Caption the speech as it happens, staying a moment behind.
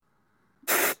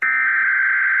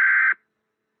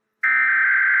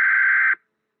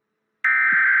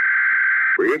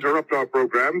We interrupt our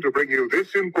program to bring you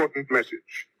this important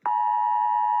message.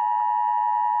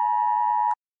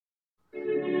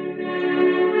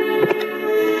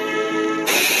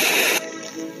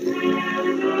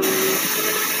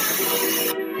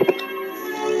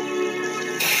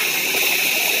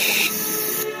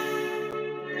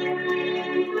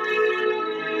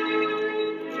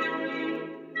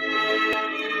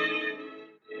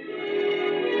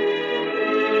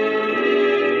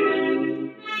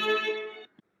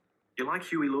 You like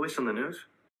Huey Lewis on the news?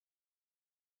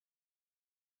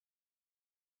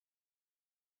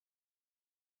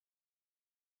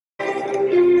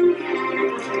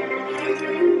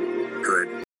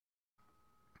 Good.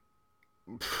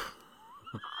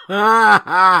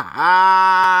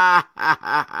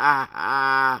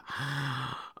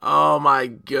 Oh my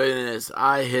goodness,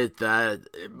 I hit that.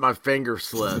 My finger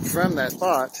slipped. From that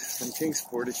spot in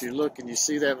Kingsport, if you look and you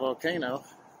see that volcano.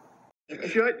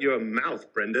 Shut your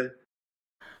mouth, Brenda.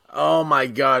 Oh my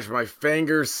gosh, my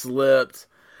finger slipped.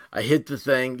 I hit the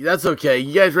thing. That's okay.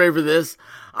 You guys ready for this?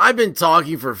 I've been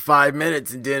talking for 5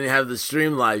 minutes and didn't have the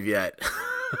stream live yet.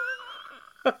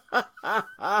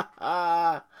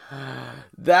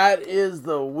 That is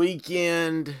the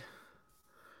weekend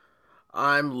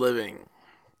I'm living.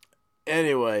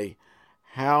 Anyway,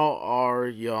 how are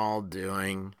y'all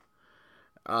doing?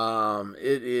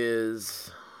 It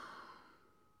is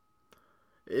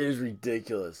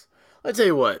ridiculous. I tell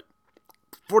you what,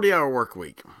 40-hour work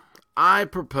week. I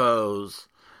propose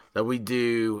that we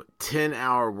do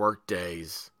 10-hour work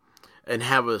days and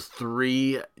have a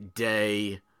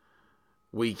 3-day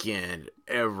weekend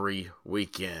every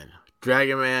weekend.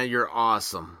 Dragon Man, you're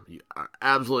awesome. You are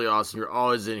absolutely awesome. You're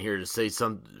always in here to say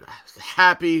some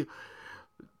happy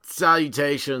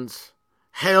salutations.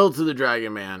 Hail to the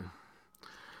Dragon Man.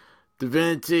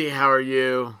 Divinity, how are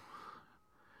you?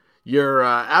 Your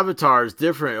avatar is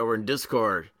different over in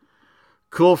Discord.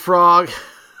 Cool Frog.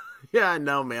 Yeah, I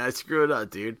know, man. I screwed up,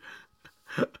 dude.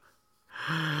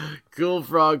 Cool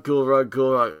Frog.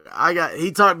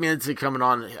 He talked me into coming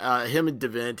on. Him and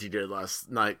Divinity did last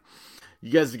night.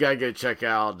 You guys gotta go check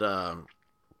out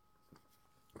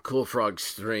Cool Frog's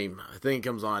stream. I think it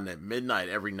comes on at midnight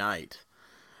every night.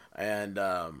 And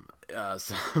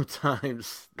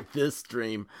sometimes this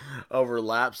stream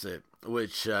overlaps it,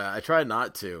 which I try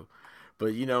not to.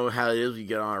 But you know how it is when you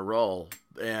get on a roll.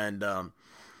 And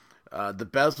the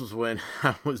best was when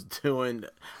I was doing,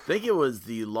 I think it was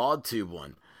the LawTube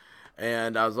one.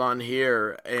 And I was on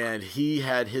here, and he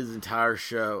had his entire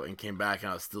show and came back,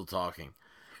 and I was still talking.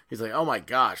 He's like, oh my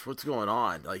gosh, what's going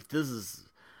on? Like, this is,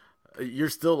 you're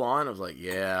still on? I was like,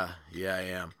 yeah, I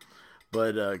am.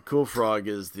 But Cool Frog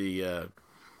is he is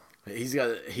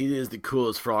the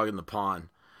coolest frog in the pond.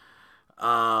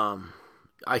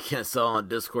 I can't sell on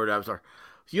Discord avatar.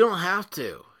 You don't have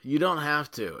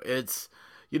to. It's,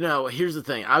 here's the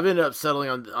thing. I've ended up settling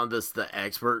on the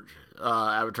expert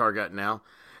avatar I got now.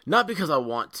 Not because I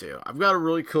want to. I've got a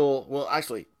really cool, well,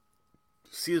 actually,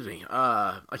 excuse me.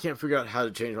 I can't figure out how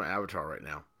to change my avatar right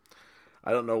now.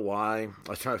 I don't know why. I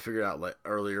was trying to figure it out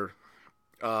earlier.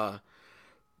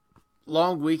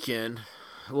 Long weekend.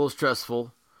 A little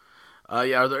stressful.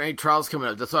 Yeah, are there any trials coming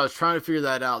up? That's why I was trying to figure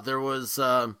that out. There was,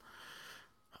 what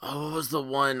was the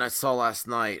one I saw last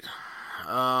night?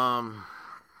 Dragon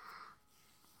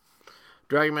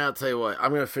Man, I'll tell you what.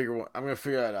 I'm gonna figure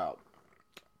that out.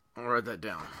 I'll write that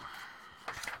down.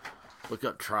 Look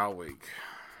up trial week.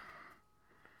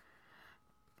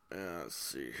 Let's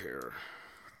see here.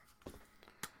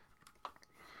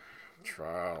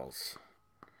 Trials.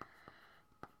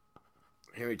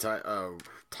 Hear me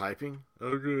typing?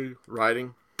 Okay.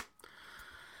 Writing.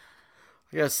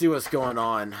 I gotta see what's going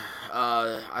on.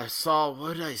 I saw,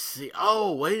 what did I see?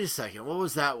 Oh, wait a second. What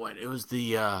was that one? It was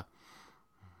the guy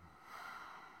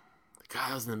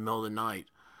was in the middle of the night.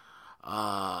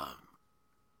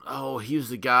 He was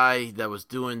the guy that was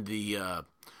doing the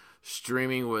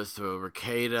streaming with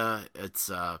Ricada. It's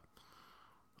I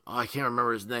can't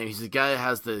remember his name. He's the guy that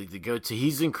has the goatee.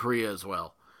 He's in Korea as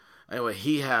well. Anyway,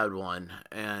 he had one,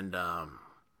 and I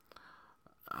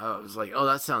was like, oh,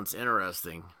 that sounds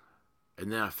interesting.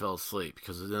 And then I fell asleep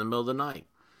because it was in the middle of the night.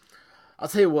 I'll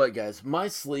tell you what, guys. My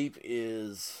sleep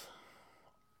is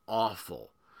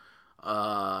awful.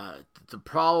 The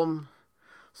problem,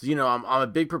 so I'm a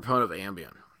big proponent of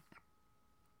Ambien,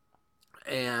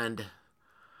 and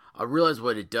I realize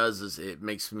what it does is it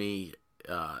makes me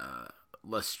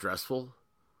less stressful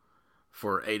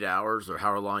for 8 hours or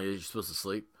however long you're supposed to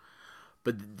sleep.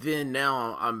 But then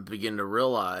now I'm beginning to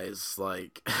realize,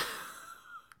 like,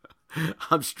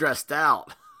 I'm stressed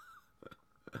out.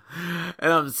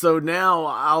 So now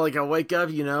I wake up,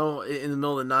 in the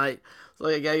middle of the night. It's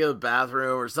like I gotta go to the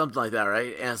bathroom or something like that,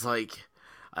 right? And it's like,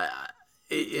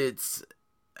 it's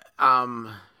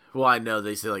well, I know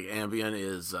they say like Ambien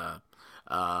is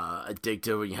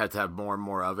addictive, and you have to have more and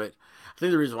more of it. I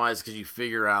think the reason why is because you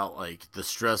figure out like the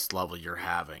stress level you're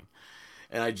having,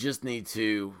 and I just need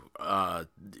to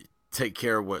take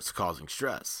care of what's causing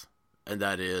stress, and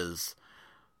that is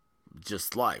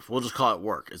just life. We'll just call it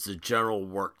work. It's a general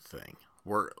work thing.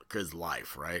 Work is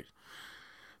life, right?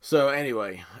 So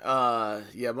anyway,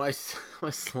 yeah, my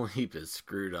sleep is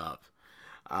screwed up.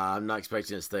 I'm not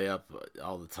expecting to stay up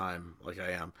all the time like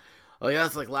I am. Like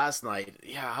that's like last night.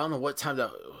 Yeah, I don't know what time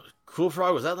that Cool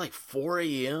Frog was. That like 4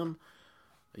 a.m.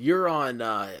 You're on.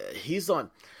 He's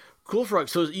on Cool Frog.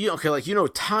 So okay, like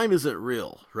time isn't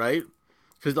real, right?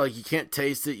 Because like you can't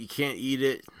taste it, you can't eat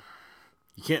it,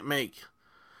 you can't make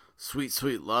sweet,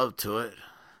 sweet love to it.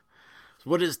 So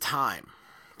what is time?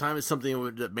 Time is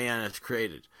something that man has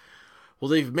created. Well,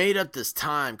 they've made up this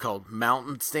time called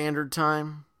Mountain Standard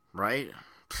Time, right?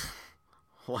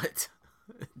 What?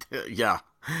 Yeah,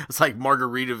 it's like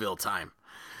Margaritaville time.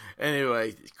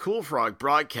 Anyway, Cool Frog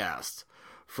broadcast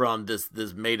from this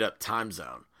made up time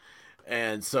zone,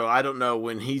 and so I don't know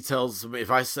when he tells me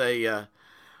if I say,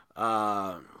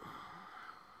 oh.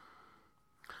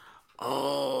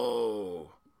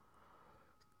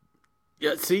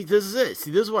 Yeah, see, this is it.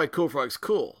 See, this is why Cool Frog's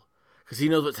cool. Because he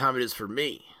knows what time it is for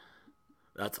me.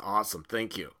 That's awesome.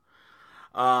 Thank you.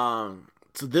 So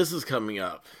this is coming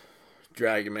up,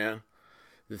 Dragon Man.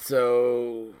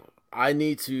 So I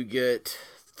need to get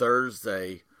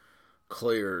Thursday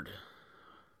cleared.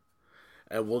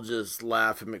 And we'll just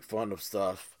laugh and make fun of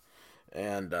stuff.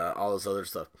 And all this other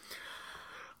stuff.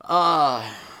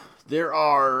 There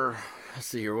are... Let's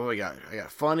see here. What do we got? I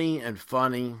got funny and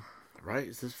funny. Right?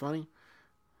 Is this funny?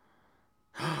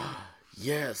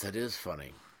 Yes, that is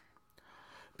funny.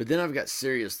 But then I've got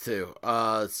serious too.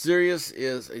 Serious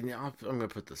is, I'm going to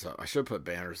put this up. I should put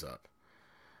banners up.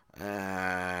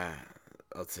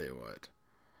 I'll tell you what.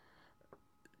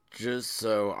 Just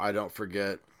so I don't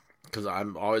forget, because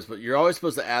you're always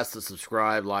supposed to ask to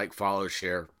subscribe, like, follow,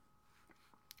 share,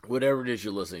 whatever it is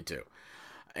you're listening to.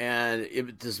 And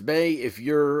if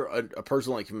you're a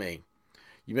person like me,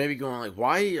 you may be going like,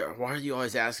 why are you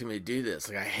always asking me to do this?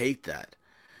 Like, I hate that.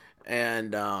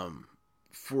 And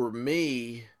for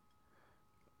me,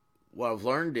 what I've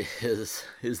learned is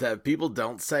that if people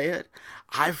don't say it,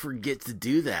 I forget to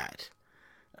do that.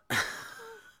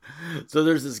 So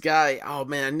there's this guy, oh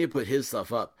man, I need to put his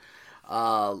stuff up.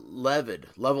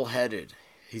 Level-headed.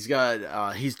 He's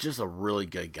just a really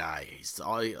good guy. He's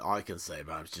all I can say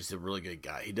about him is just a really good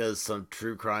guy. He does some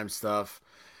true crime stuff.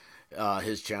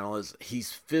 His channel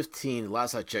he's 15.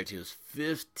 Last I checked, he was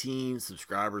 15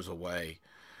 subscribers away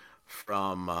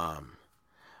from,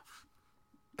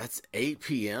 that's 8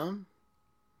 p.m.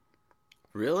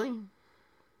 Really?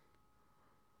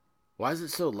 Why is it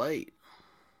so late?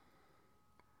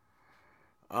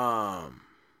 Well,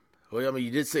 I mean,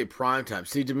 you did say prime time.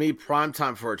 See, to me, prime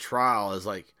time for a trial is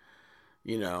like,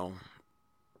 9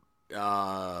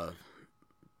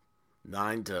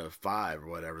 to 5 or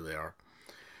whatever they are.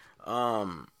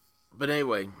 But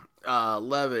anyway,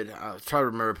 Levitt, I was trying to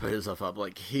remember to put his stuff up.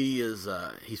 Like he's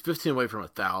 15 away from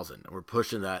 1,000. We're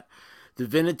pushing that.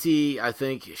 Divinity, I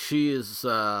think she is,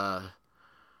 last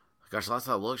time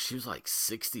I looked, she was like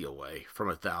 60 away from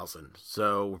 1,000.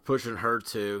 So we're pushing her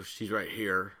too. She's right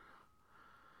here.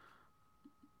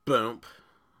 Boom.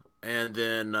 And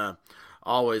then,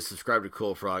 always subscribe to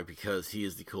Cool Frog because he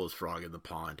is the coolest frog in the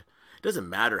pond. It doesn't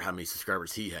matter how many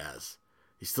subscribers he has.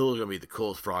 He's still going to be the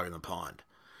coolest frog in the pond.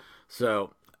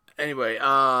 So, anyway,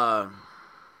 I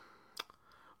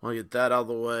want to get that out of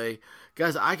the way.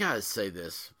 Guys, I got to say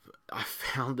this. I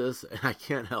found this, and I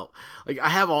can't help. Like, I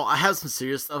have some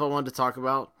serious stuff I wanted to talk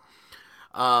about.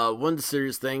 One of the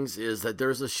serious things is that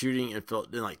there's a shooting in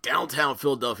like, downtown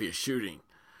Philadelphia shooting.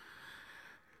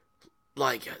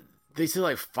 Like, they say,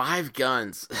 like, 5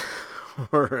 guns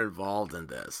were involved in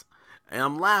this. And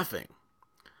I'm laughing.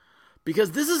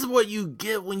 Because this is what you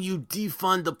get when you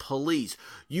defund the police.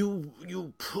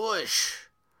 You push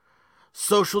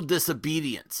social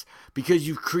disobedience. Because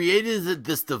you've created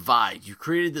this divide. You've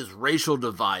created this racial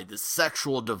divide, this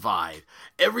sexual divide.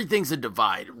 Everything's a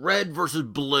divide. Red versus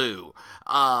blue.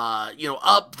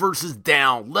 Up versus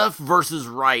down. Left versus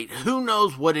right. Who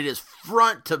knows what it is?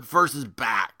 Front to versus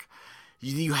back.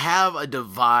 You have a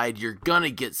divide. You're gonna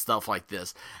get stuff like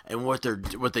this. And what's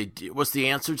the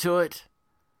answer to it?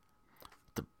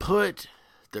 To put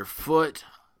their foot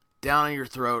down on your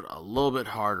throat a little bit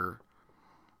harder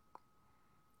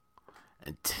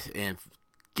and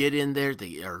get in there.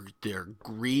 They're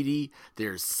greedy.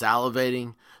 They're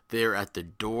salivating. They're at the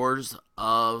doors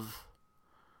of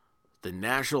the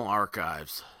National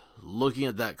Archives looking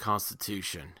at that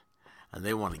Constitution, and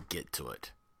they want to get to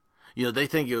it. You know, they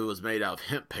think it was made out of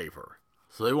hemp paper,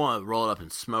 so they want to roll it up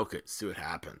and smoke it, see what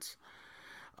happens.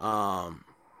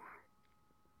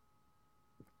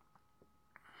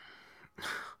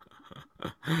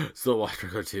 Still watch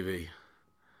regular TV.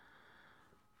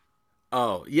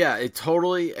 Oh, yeah, we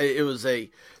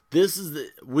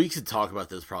could talk about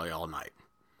this probably all night.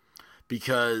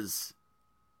 Because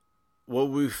what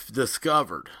we've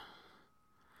discovered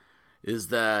is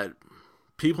that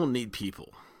people need people.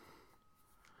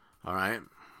 All right?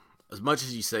 As much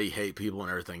as you say you hate people and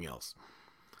everything else,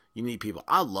 you need people.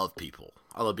 I love people.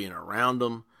 I love being around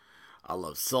them. I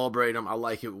love celebrating them. I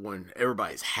like it when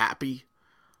everybody's happy.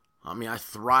 I mean, I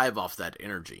thrive off that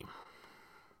energy.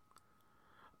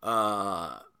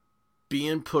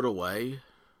 Being put away,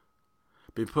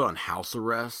 being put on house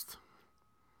arrest,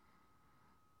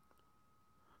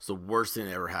 it's the worst thing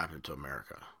that ever happened to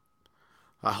America.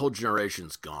 A whole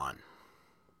generation's gone.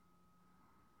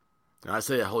 And I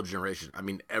say a whole generation, I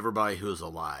mean everybody who was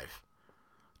alive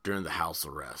during the house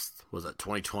arrest. Was that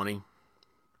 2020?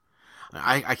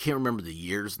 I can't remember the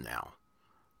years now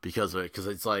because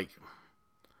it's like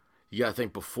you gotta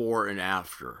think before and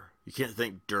after. You can't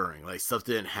think during. Like, stuff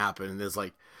didn't happen, and there's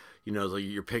like, you know, like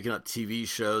you're picking up TV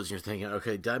shows and you're thinking,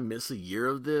 okay, did I miss a year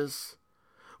of this?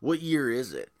 What year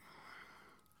is it?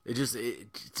 It just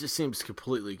seems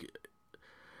completely,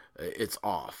 it's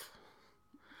off.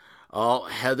 Oh,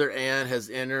 Heather Ann has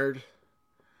entered.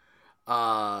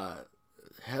 Heather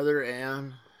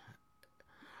Ann,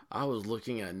 I was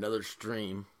looking at another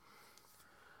stream,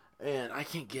 and I'd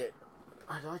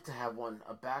like to have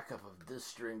a backup of this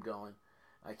stream going.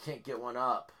 I can't get one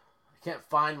up. I can't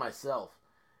find myself.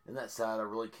 Isn't that sad? I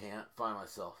really can't find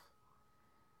myself.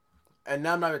 And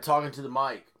now I'm not even talking to the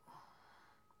mic.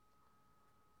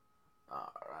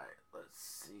 Alright, let's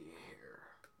see here.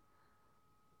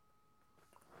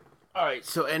 Alright,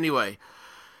 so anyway.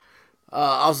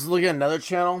 I was looking at another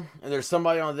channel, and there's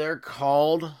somebody on there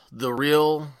called The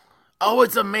Real... Oh,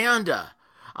 it's Amanda!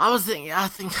 I think...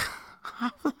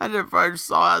 I never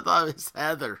saw it. I thought it was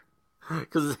Heather.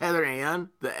 Because it's Heather Ann,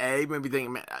 the A, made me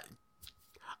think, man,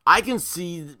 I can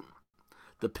see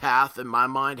the path in my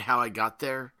mind, how I got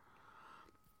there.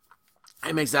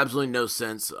 It makes absolutely no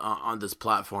sense on this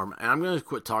platform, and I'm going to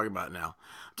quit talking about it now.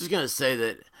 I'm just going to say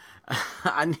that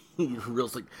I need real,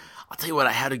 I'll tell you what,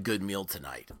 I had a good meal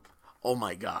tonight. Oh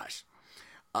my gosh.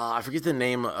 I forget the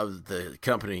name of the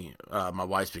company my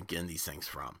wife's been getting these things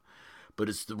from, but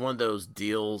it's one of those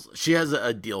deals. She has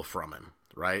a deal from him,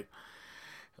 right?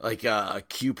 Like a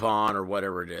coupon or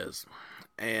whatever it is.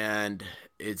 And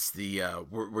it's the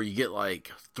where you get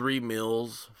like 3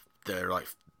 meals that are like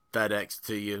FedEx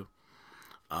to you.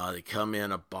 They come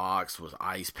in a box with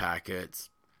ice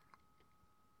packets.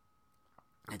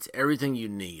 It's everything you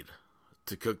need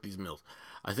to cook these meals.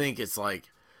 I think it's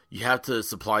like you have to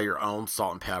supply your own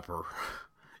salt and pepper.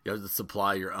 You have to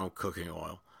supply your own cooking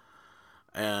oil.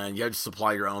 And you have to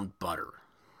supply your own butter.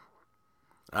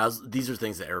 These are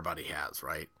things that everybody has,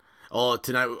 right?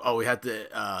 Tonight, we had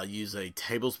to use a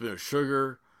tablespoon of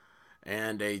sugar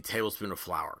and a tablespoon of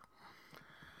flour.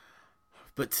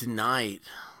 But tonight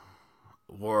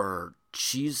were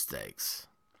cheesesteaks.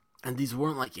 And these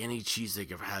weren't like any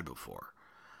cheesesteak I've had before.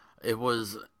 It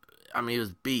was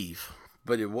beef,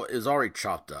 but it was already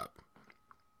chopped up.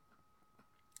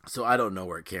 So I don't know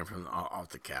where it came from off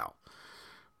the cow.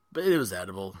 But it was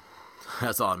edible.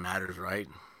 That's all that matters, right?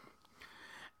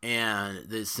 And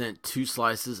they sent 2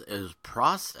 slices. It was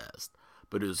processed,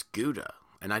 but it was Gouda.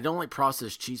 And I don't like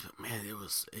processed cheese, but man,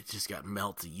 it just got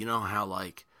melty. You know how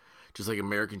just like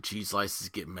American cheese slices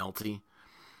get melty?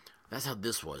 That's how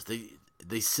this was.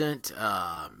 They sent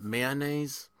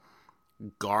mayonnaise,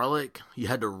 garlic. You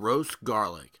had to roast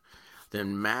garlic,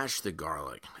 then mash the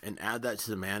garlic and add that to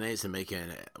the mayonnaise and make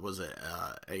it,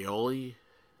 aioli?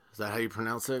 Is that how you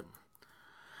pronounce it?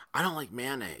 I don't like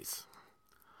mayonnaise.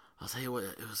 I'll tell you what,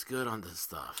 it was good on this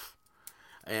stuff.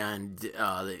 And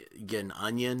they get an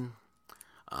onion,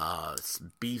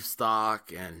 beef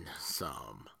stock, and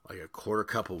some, like a 1/4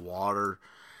 cup of water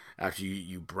after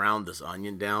you brown this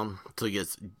onion down until it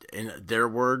gets, in their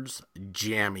words,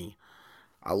 jammy.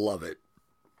 I love it.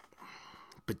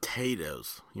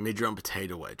 Potatoes. You made your own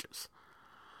potato wedges.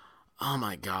 Oh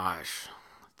my gosh.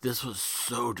 This was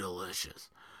so delicious.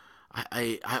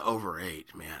 I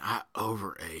overate, man. I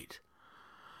overate.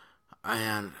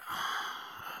 And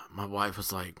my wife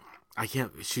was like, I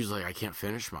can't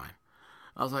finish mine.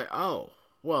 I was like, oh,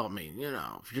 Well, I mean,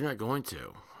 if you're not going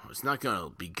to, it's not going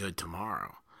to be good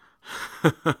tomorrow.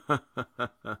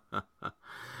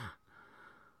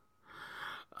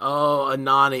 Oh,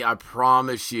 Anani, I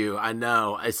promise you. I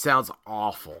know it sounds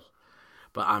awful,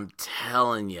 but I'm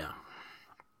telling you,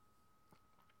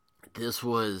 this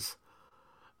was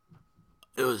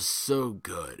it was so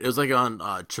good. It was like on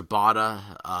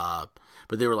ciabatta,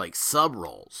 but they were like sub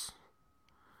rolls.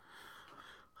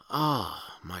 Oh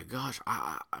my gosh!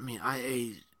 I mean,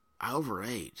 I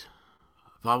overate,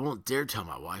 but I won't dare tell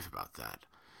my wife about that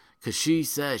because she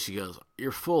goes,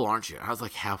 "You're full, aren't you?" I was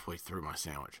like halfway through my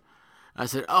sandwich. I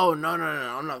said, "Oh no, no,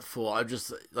 no, I'm not full. I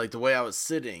just like the way I was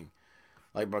sitting,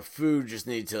 like my food just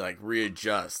needed to like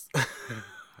readjust."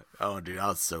 Oh, dude, I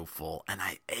was so full, and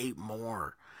I ate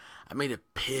more. I made a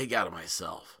pig out of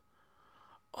myself.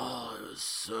 Oh, it was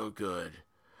so good.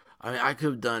 I mean, I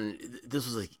could have done. This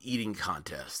was like eating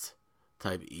contest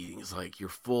type eating. It's like you're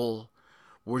full.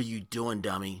 What are you doing,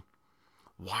 dummy?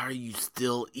 Why are you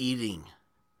still eating?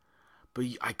 But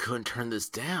I couldn't turn this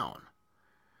down.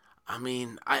 I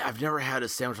mean, I've never had a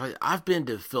sandwich like that. I've been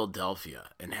to Philadelphia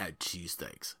and had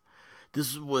cheesesteaks.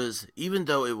 This was, even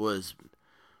though it was,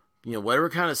 whatever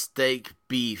kind of steak,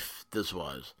 beef this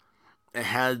was, it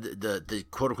had the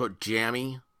quote unquote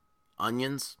jammy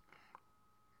onions.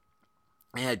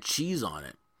 It had cheese on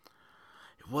it.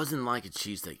 It wasn't like a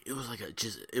cheesesteak. It was like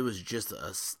it was just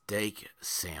a steak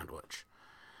sandwich.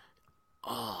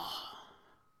 Oh,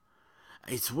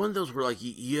 it's one of those where like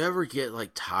you ever get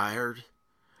like tired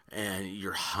and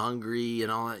you're hungry and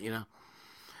all that,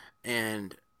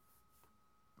 and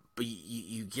but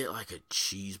you get like a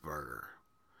cheeseburger.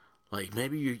 Like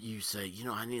maybe you say,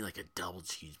 I need like a double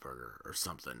cheeseburger or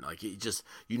something. Like you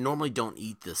normally don't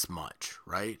eat this much,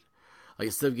 right? Like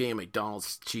instead of getting a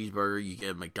McDonald's cheeseburger, you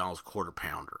get a McDonald's quarter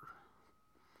pounder.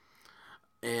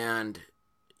 And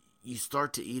you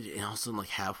start to eat it, and all of a sudden, like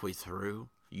halfway through,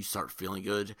 you start feeling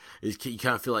good. You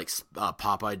kind of feel like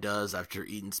Popeye does after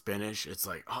eating spinach. It's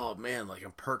like, oh man, like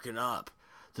I'm perking up.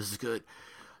 This is good.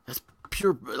 That's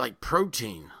pure, like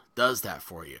protein does that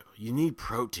for you. You need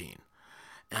protein.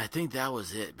 And I think that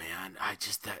was it, man. It's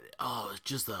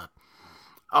just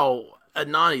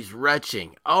Anani's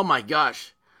retching. Oh my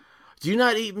gosh. Do you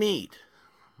not eat meat?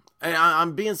 And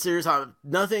I'm being serious. I'm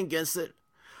nothing against it.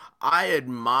 I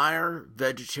admire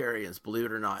vegetarians, believe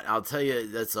it or not. I'll tell you,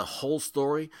 that's a whole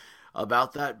story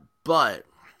about that. But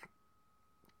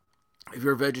if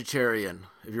you're a vegetarian,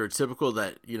 if you're a typical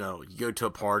that you go to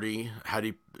a party, how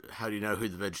do you know who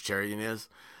the vegetarian is?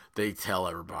 They tell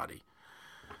everybody.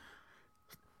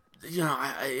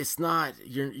 It's not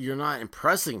you're not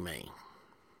impressing me,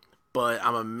 but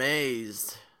I'm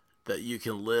amazed that you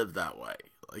can live that way.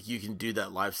 Like you can do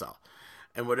that lifestyle.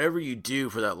 And whatever you do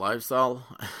for that lifestyle,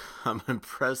 I'm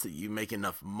impressed that you make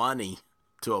enough money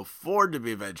to afford to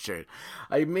be a vegetarian.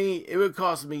 I mean, it would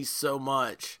cost me so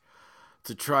much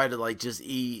to try to like just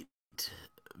eat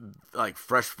like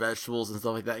fresh vegetables and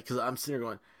stuff like that because I'm sitting here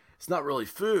going, it's not really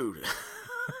food.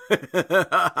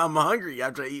 I'm hungry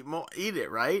after I eat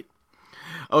it, right?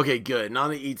 Okay, good.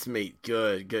 Nana eats meat.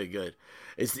 Good, good, good.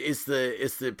 It's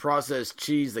the processed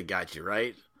cheese that got you,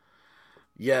 right?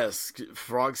 Yes,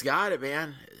 Frog's got it,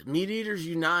 man. Meat eaters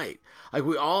unite. Like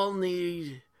we all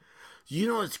need.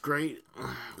 What's great?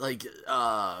 Like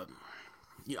I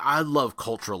love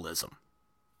culturalism.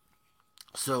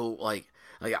 So like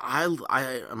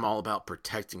I am all about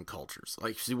protecting cultures.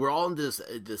 Like see, we're all in this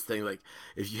thing. Like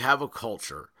if you have a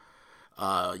culture,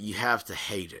 you have to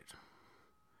hate it,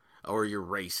 or you're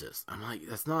racist. I'm like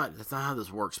that's not how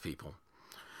this works, people.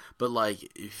 But like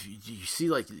if you see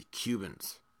like the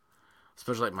Cubans,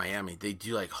 especially like Miami, they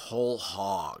do like whole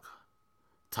hog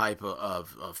type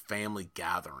of family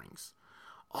gatherings.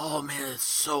 Oh man, it's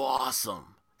so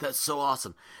awesome. That's so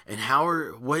awesome. And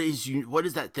what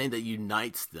is that thing that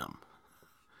unites them?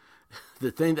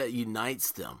 The thing that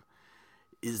unites them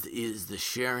is the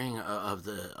sharing of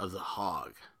the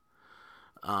hog.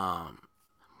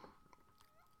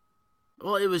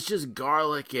 Well, it was just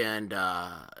garlic and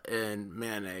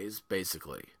mayonnaise,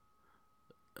 basically.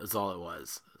 That's all it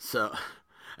was. So,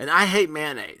 and I hate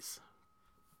mayonnaise,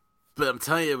 but I'm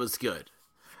telling you, it was good.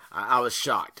 I was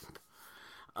shocked.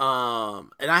 And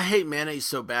I hate mayonnaise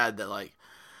so bad that like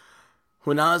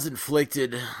when I was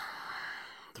inflicted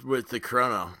with the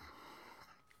corona,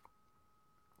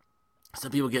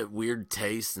 some people get weird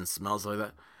tastes and smells like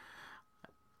that.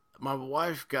 My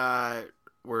wife got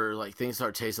where like things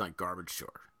start tasting like garbage to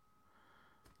her.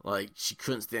 Like she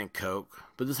couldn't stand Coke,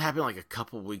 but this happened like a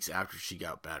couple weeks after she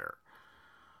got better.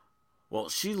 Well,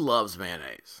 she loves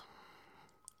mayonnaise,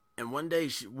 and one day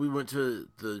we went to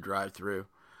the drive-thru.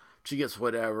 She gets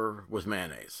whatever with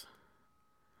mayonnaise.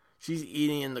 She's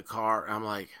eating in the car. I'm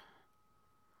like,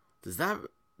 does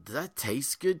that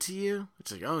taste good to you?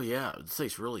 It's like, oh yeah, it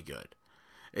tastes really good.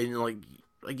 And like,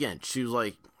 again, she was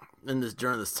like,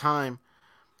 during this time,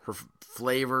 her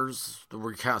flavors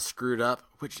were kind of screwed up.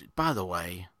 Which, by the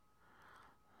way,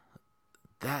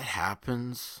 that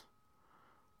happens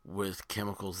with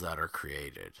chemicals that are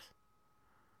created.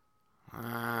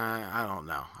 I don't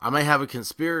know. I may have a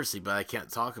conspiracy, but I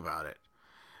can't talk about it.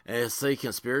 And I say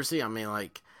conspiracy, I mean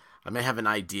like, I may have an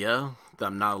idea that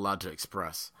I'm not allowed to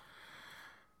express.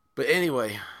 But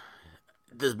anyway,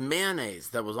 the mayonnaise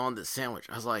that was on this sandwich,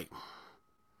 I was like,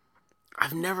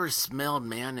 I've never smelled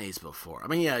mayonnaise before. I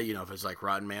mean, yeah, you know, if it's like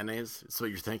rotten mayonnaise, it's what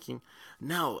you're thinking.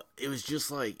 No, it was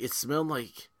just like, it smelled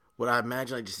like what I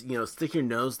imagine, like just, you know, stick your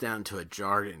nose down into a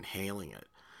jar and inhaling it.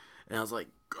 And I was like,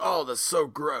 oh, that's so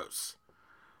gross.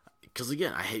 Because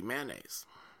again, I hate mayonnaise.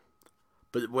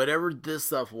 But whatever this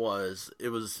stuff was, it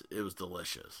was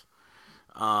delicious.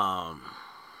 So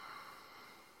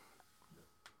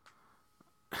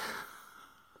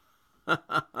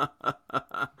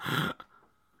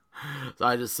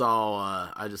I just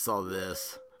saw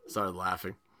this, started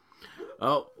laughing.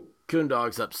 Oh, Coon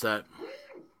Dog's upset.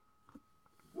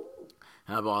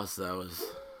 How boss that was.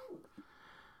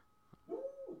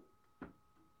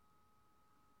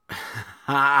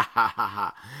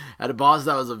 Had a boss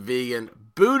that was a vegan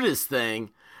Buddhist thing.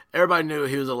 Everybody knew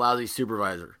he was a lousy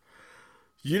supervisor.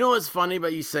 You know what's funny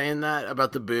about you saying that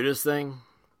about the Buddhist thing?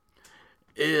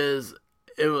 Is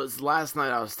it was last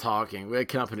night I was talking. We had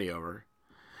company over.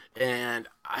 And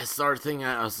I started thinking,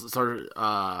 that's what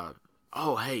I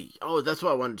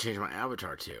wanted to change my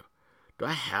avatar to. Do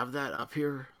I have that up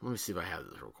here? Let me see if I have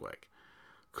this real quick.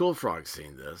 Cool Frog's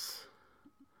seen this.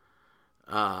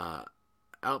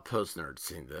 Outpost Nerd's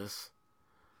seen this.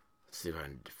 Let's see if I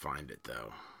can find it,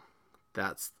 though.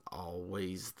 That's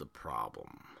always the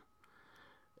problem.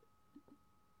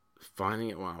 Finding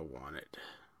it when I want it.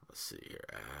 Let's see here.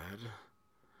 Add.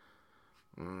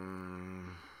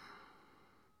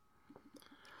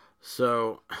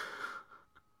 So,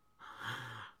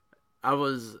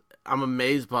 I'm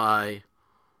amazed by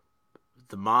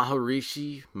the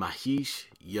Maharishi Mahesh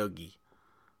Yogi.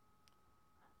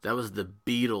 That was the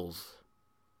Beatles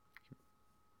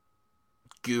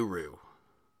guru.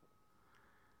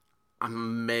 I'm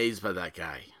amazed by that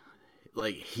guy.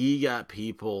 Like, he got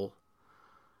people,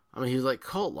 I mean, he's like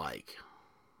cult-like,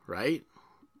 right?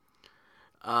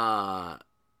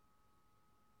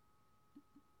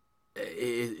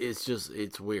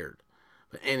 It's weird.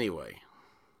 But anyway,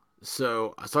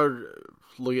 so I started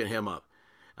looking him up.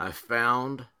 I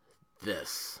found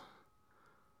this.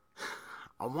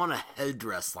 I want a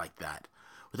headdress like that.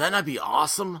 Would that not be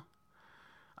awesome?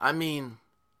 I mean,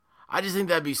 I just think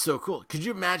that'd be so cool. Could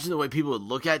you imagine the way people would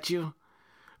look at you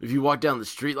if you walked down the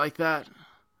street like that?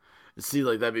 And see,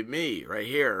 like, that'd be me right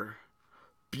here.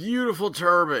 Beautiful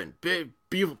turban. Big,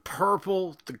 beautiful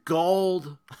purple, the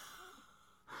gold,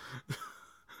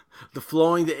 the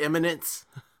flowing, the eminence.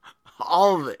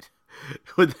 All of it.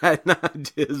 Would that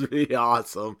not just be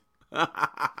awesome?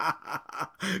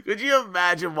 Could you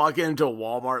imagine walking into a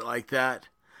Walmart like that?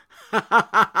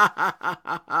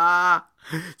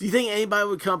 Do you think anybody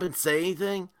would come and say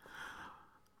anything?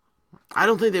 I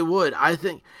don't think they would. I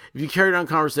think if you carried on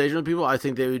conversation with people, I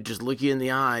think they would just look you in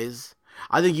the eyes.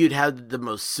 I think you'd have the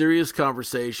most serious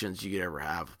conversations you could ever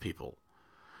have with people.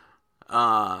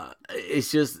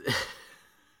 It's just...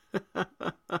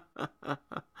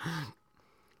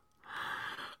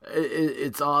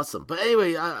 It's awesome. But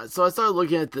anyway, so I started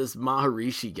looking at this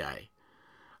Maharishi guy.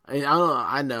 I mean,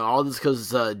 I know all this because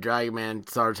Dragon Man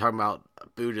started talking about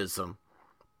Buddhism.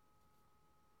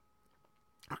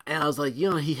 And I was like,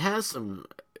 he has some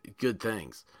good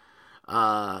things.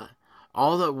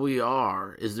 All that we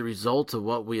are is the result of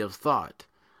what we have thought.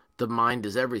 The mind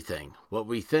is everything. What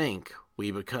we think,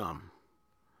 we become.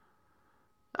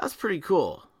 That's pretty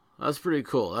cool. That's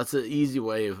an easy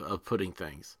way of putting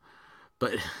things.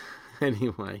 But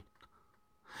anyway,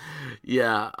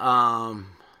 yeah,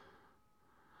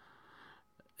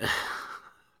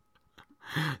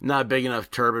 not big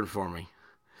enough turban for me.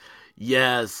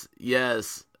 Yes,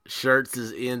 Shirts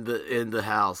is in the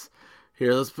house.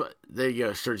 Here, there you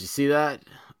go, Shirts. You see that?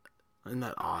 Isn't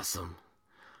that awesome?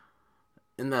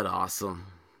 Hang on a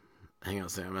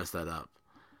second, I messed that up.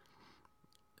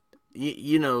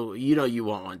 You know you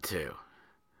want one too.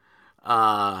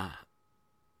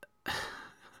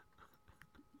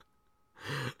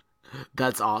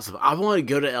 That's awesome. I want to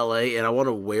go to LA and I want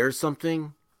to wear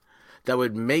something that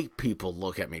would make people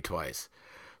look at me twice.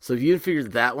 So if you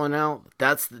figured that one out,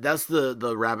 that's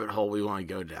the rabbit hole we want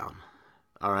to go down.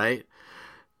 All right.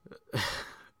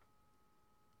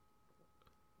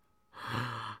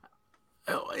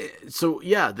 So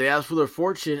yeah, they asked for their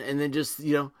fortune, and then just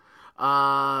okay,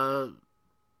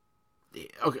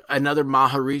 another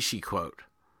Maharishi quote: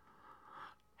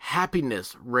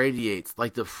 "Happiness radiates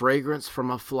like the fragrance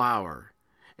from a flower,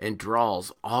 and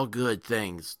draws all good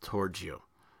things towards you."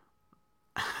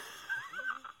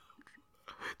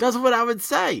 That's what I would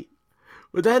say.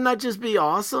 Would that not just be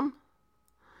awesome?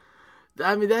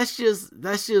 I mean, that's just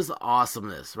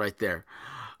awesomeness right there.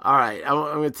 All right, I'm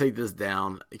going to take this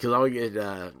down because I'm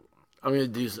going to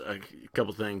do a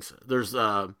couple things. There's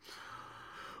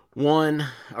one,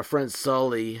 our friend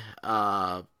Sully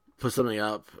put something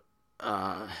up.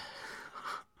 Are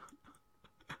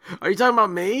you talking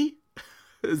about me?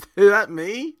 Is that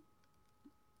me?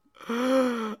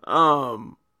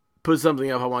 Put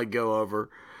something up I want to go over.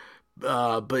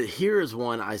 But here is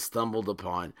one I stumbled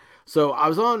upon. So I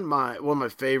was on one of my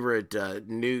favorite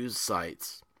news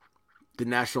sites, the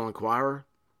National Enquirer.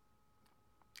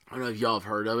 I don't know if y'all have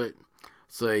heard of it.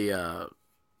 It's a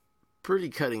pretty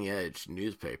cutting edge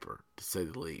newspaper, to say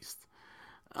the least,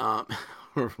 or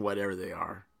whatever they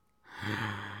are.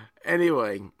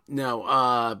 Anyway,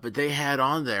 no, but they had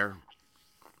on there.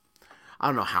 I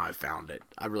don't know how I found it.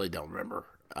 I really don't remember.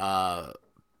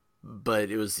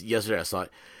 But it was yesterday I saw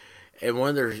it. And one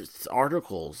of their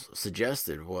articles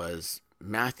suggested was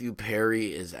Matthew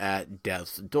Perry is at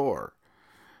death's door.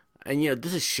 And,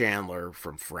 this is Chandler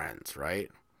from Friends, right?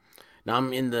 Now,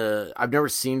 I've never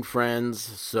seen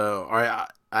Friends, or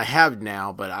I have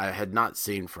now, but I had not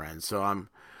seen Friends. So I'm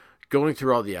going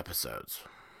through all the episodes.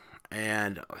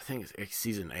 And I think it's like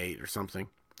season 8 or something.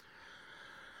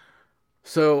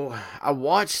 So I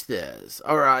watched this,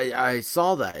 or I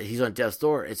saw that he's on death's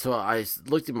door. And so I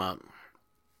looked him up.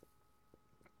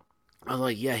 I was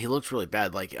like, yeah, he looks really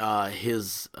bad. Like,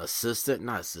 his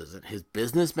his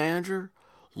business manager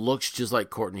looks just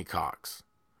like Courtney Cox.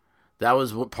 That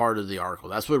was what part of the article.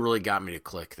 That's what really got me to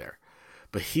click there.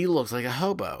 But he looks like a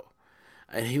hobo.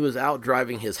 And he was out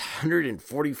driving his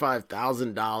 $145,000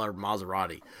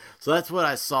 Maserati. So that's what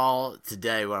I saw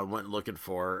today when I went looking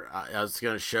for. I was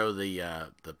going to show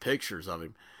the pictures of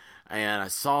him. And I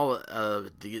saw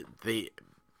the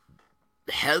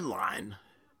headline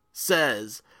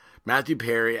says, Matthew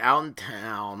Perry out in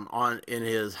town in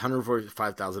his $145,000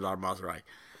 Maserati.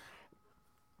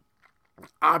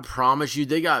 I promise you,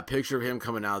 they got a picture of him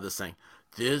coming out of this thing.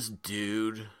 This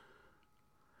dude,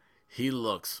 he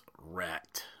looks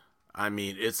wrecked. I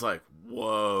mean, it's like,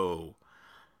 whoa.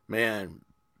 Man,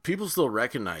 people still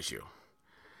recognize you.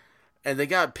 And they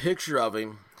got a picture of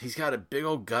him. He's got a big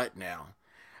old gut now.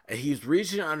 And he's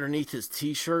reaching underneath his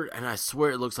t-shirt, and I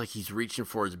swear it looks like he's reaching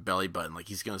for his belly button, like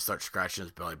he's going to start scratching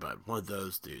his belly button. One of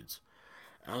those dudes.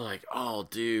 And I was like, oh,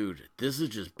 dude, this is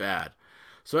just bad.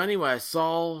 So anyway, I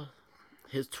saw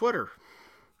his Twitter.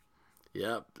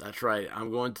 Yep, that's right.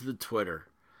 I'm going to the Twitter.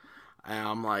 And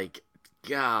I'm like,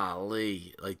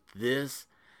 golly, like this.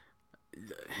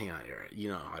 Hang on here.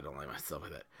 I don't like myself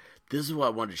like that. This is what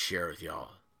I wanted to share with y'all.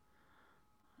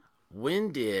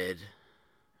 When did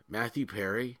Matthew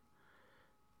Perry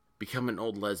become an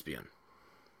old lesbian?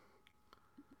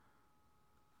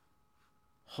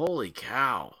 Holy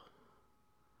cow.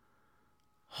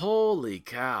 Holy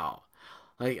cow.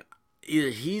 Like, either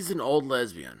he's an old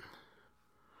lesbian,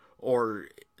 or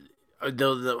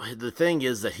the thing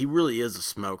is that he really is a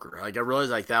smoker. Like, I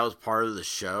realized like that was part of the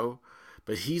show,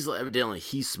 but he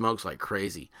smokes like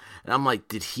crazy. And I'm like,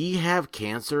 did he have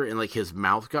cancer and like his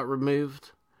mouth got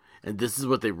removed? And this is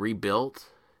what they rebuilt?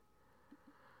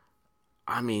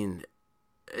 I mean,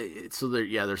 so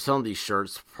they're selling these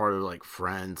shirts, part of like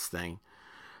Friends thing.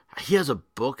 He has a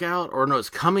book out, or no, it's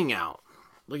coming out.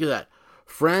 Look at that.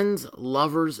 Friends,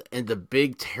 Lovers, and the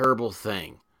Big Terrible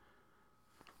Thing.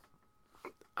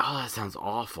 Oh, that sounds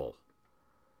awful.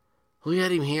 Look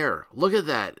at him here. Look at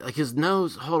that. Like his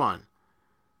nose. Hold on.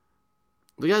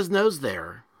 Look at his nose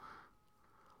there.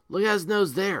 Look at his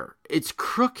nose there. It's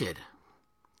crooked.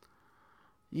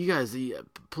 You guys,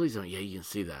 please don't. Yeah, you can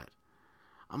see that.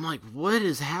 I'm like, what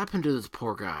has happened to this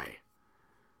poor guy?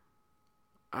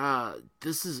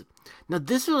 This is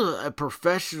a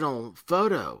professional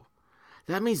photo.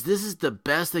 That means this is the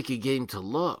best they could get him to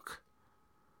look.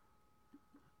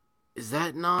 Is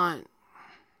that not?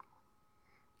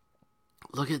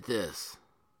 Look at this.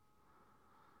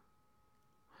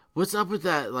 What's up with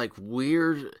that, like,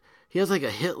 weird? He has like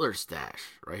a Hitler stash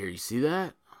right here. You see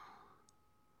that?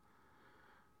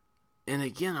 And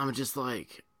again, I'm just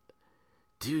like,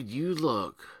 dude, you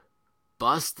look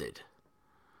busted.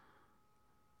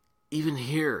 even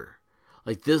here,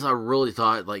 like this, I really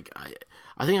thought, like,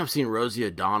 I think I've seen Rosie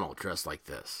O'Donnell dressed like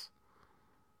this.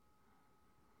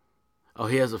 Oh,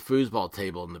 he has a foosball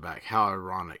table in the back. How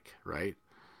ironic, right?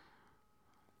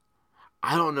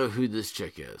 I don't know who this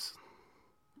chick is.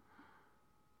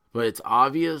 But it's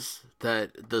obvious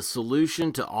that the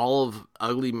solution to all of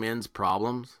ugly men's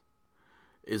problems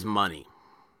is money.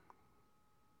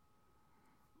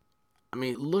 I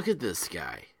mean, look at this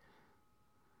guy.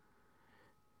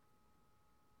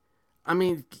 I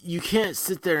mean, you can't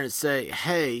sit there and say,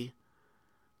 hey,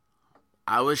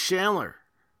 I was Chandler.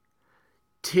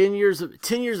 10 years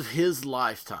of his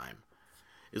lifetime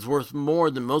is worth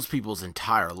more than most people's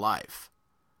entire life.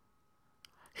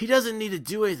 He doesn't need to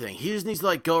do anything. He just needs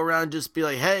to go around and just be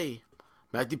like, hey,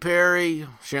 Matthew Perry,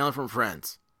 Chandler from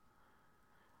Friends.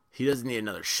 He doesn't need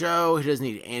another show. He doesn't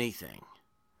need anything.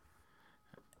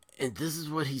 And this is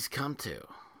what he's come to.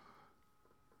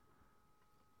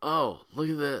 Oh, look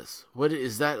at this. What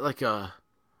is that, like a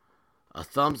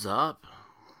thumbs up?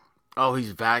 Oh,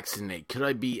 he's vaccinated. Could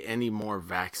I be any more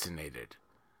vaccinated?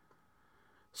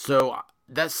 So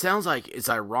that sounds like it's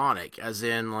ironic, as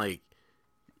in, like,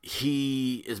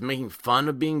 he is making fun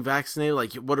of being vaccinated.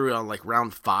 Like, what are we on, like,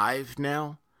 round 5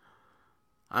 now?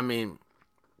 I mean,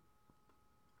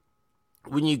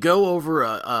 when you go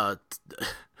over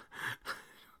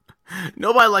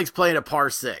nobody likes playing a par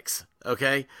 6,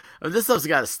 okay? I mean, this stuff's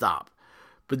got to stop.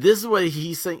 But this is what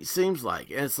he seems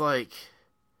like. And it's like,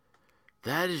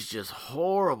 that is just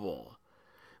horrible.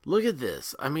 Look at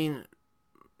this. I mean,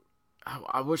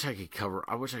 I wish I could cover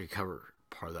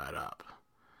part of that up.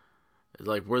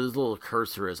 Like where this little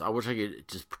cursor is, I wish I could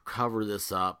just cover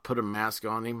this up, put a mask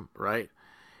on him, right?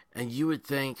 And you would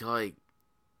think, like,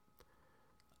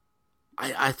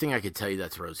 I think I could tell you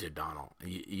that's Rosie O'Donnell,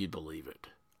 and you'd believe it.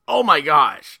 Oh my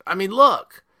gosh. I mean,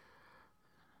 look.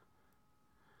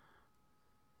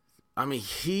 I mean,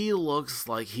 he looks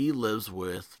like he lives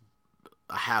with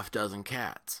a half dozen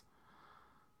cats.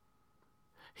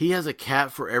 He has a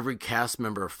cat for every cast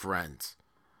member of Friends.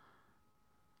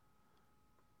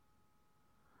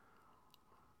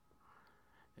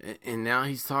 And now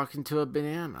he's talking to a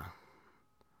banana.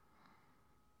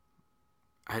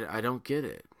 I don't get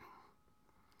it.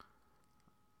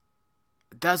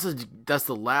 That's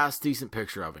the last decent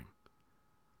picture of him.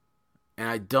 And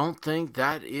I don't think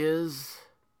that's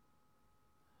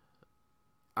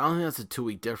a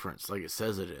 2-week difference like it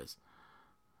says it is.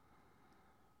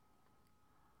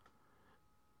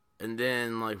 And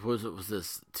then, like, what was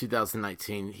this?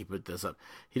 2019, he put this up.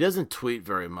 He doesn't tweet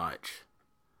very much.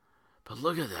 But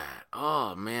look at that.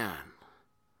 Oh, man.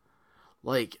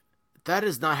 Like, that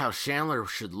is not how Chandler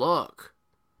should look.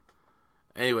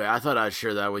 Anyway, I thought I'd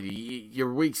share that with you.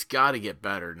 Your week's got to get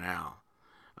better now.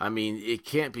 I mean, it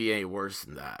can't be any worse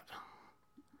than that.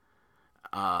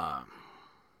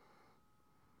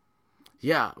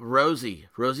 Yeah, Rosie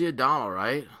O'Donnell,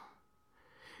 right?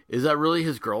 Is that really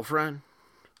his girlfriend?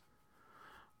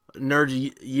 Nerd,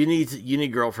 you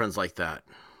need girlfriends like that.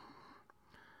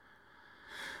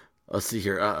 Let's see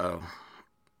here. Uh-oh.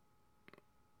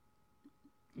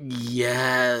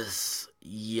 Yes.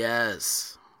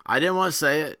 I didn't want to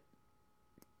say it,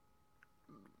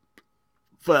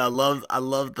 but I love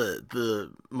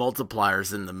the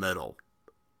multipliers in the middle.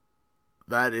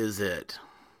 That is it.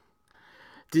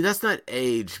 Dude, that's not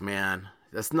age, man.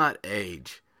 That's not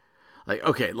age. Like,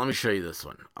 okay, let me show you this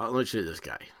one. Let me show you this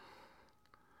guy.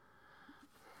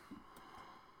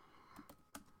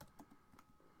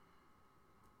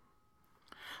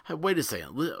 Hey, wait a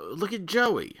second. Look at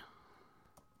Joey.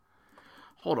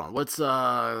 Hold on.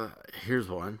 Here's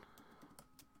one.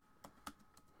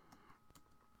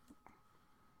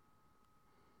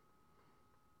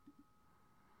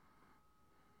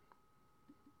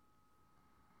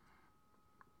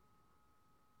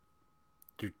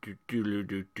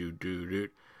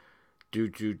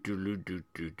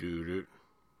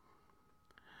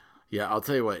 Yeah, I'll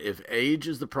tell you what. If age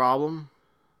is the problem,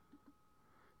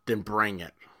 then bring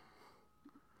it.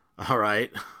 All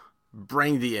right?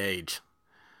 Bring the age.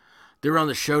 They were on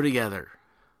the show together.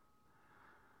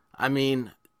 I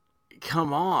mean,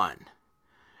 come on.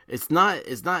 It's not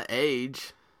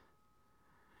age.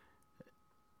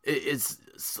 It's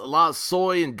a lot of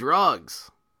soy and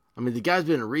drugs. I mean, the guy's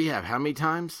been in rehab how many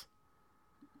times?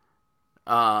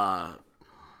 Oh,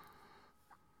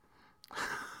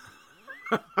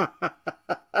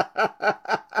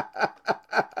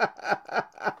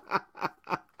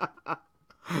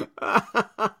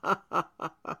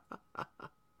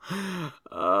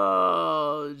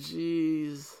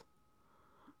 jeez.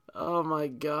 Oh, my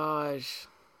gosh.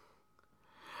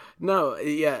 No,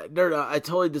 yeah, no, I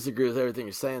totally disagree with everything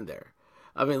you're saying there.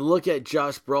 I mean, look at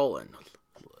Josh Brolin.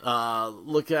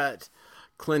 Look at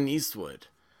Clint Eastwood.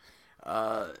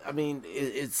 I mean,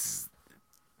 it's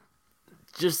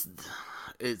just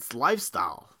it's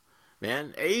lifestyle,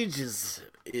 man. Age is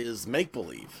make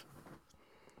believe.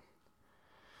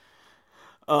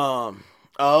 Oh,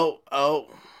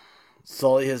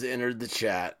 Sully has entered the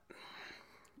chat.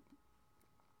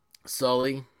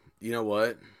 Sully, you know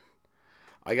what?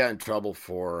 I got in trouble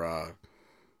for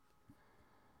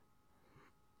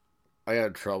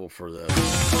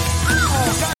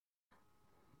this.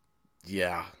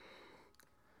 Yeah.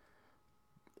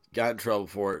 Got in trouble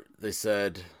for it. They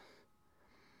said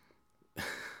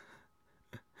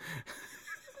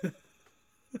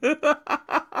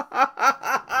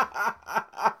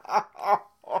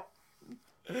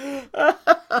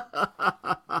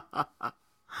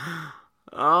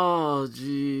oh,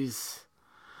 jeez.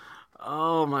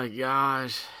 Oh, my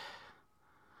gosh.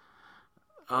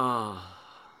 Oh.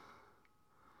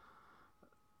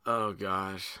 Oh,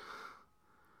 gosh.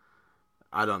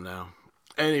 I don't know.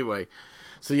 Anyway,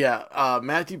 so yeah,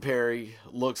 Matthew Perry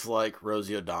looks like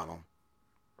Rosie O'Donnell.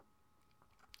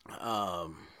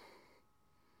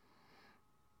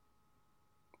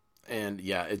 And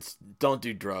yeah, it's don't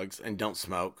do drugs and don't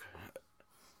smoke.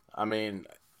 I mean,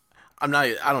 I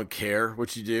don't care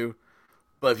what you do,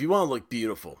 but if you want to look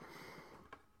beautiful,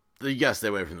 you gotta stay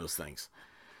away from those things.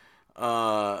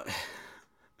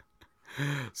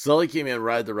 Sully came in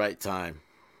right at the right time.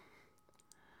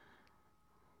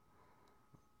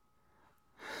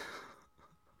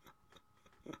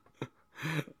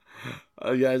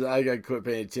 Guys, I gotta quit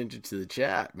paying attention to the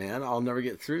chat, man. I'll never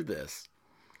get through this.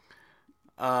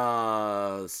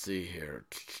 Let's see here.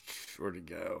 Where'd it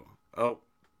go? Oh,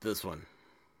 this one.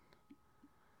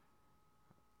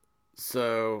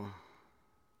 So,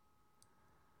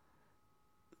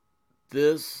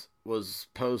 this was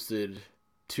posted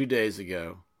 2 days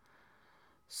ago.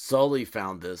 Sully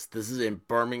found this. This is in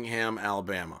Birmingham,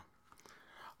 Alabama.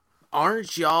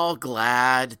 Aren't y'all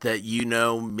glad that you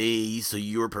know me so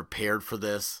you were prepared for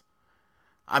this?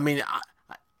 I mean,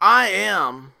 I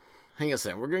am. Hang on a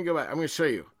second. We're going to go back. I'm going to show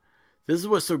you. This is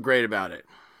what's so great about it.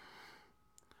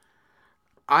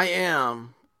 I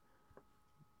am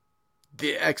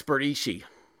the expert Ishi.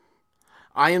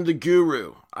 I am the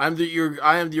guru. I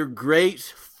am your great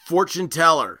fortune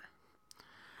teller.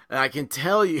 And I can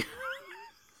tell you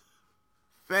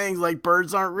things like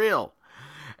birds aren't real.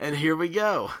 And here we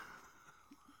go.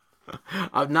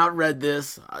 I've not read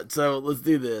this, so let's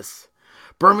do this.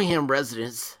 Birmingham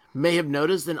residents may have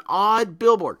noticed an odd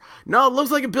billboard. No, it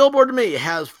looks like a billboard to me. It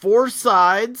has 4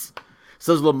 sides.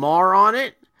 Says Lamar on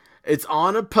it. It's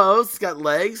on a post. It's got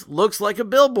legs. Looks like a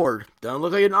billboard. Doesn't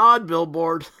look like an odd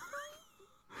billboard.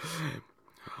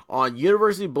 On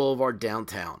University Boulevard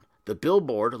downtown. The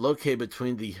billboard, located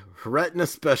between the retina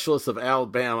specialist of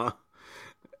Alabama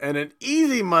and an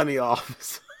easy money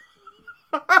office.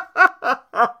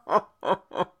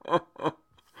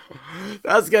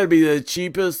 That's got to be the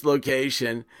cheapest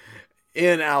location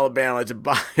in Alabama to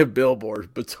buy a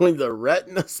billboard, between the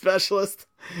retina specialist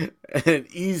and an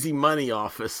easy money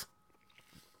office.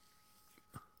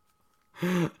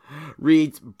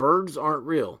 Reads, birds aren't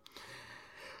real.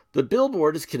 The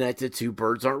billboard is connected to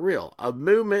Birds Aren't Real, a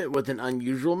movement with an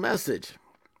unusual message.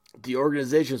 The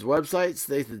organization's website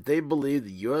states that they believe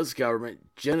the U.S.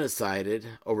 government genocided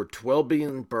over 12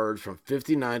 billion birds from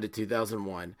 1959 to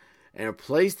 2001 and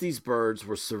replaced these birds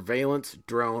with surveillance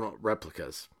drone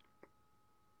replicas.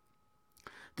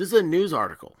 This is a news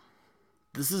article.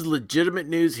 This is legitimate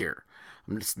news here.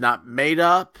 It's not made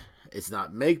up. It's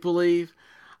not make-believe.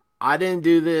 I didn't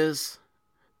do this.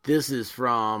 This is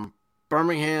from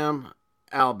Birmingham,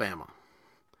 Alabama.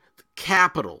 The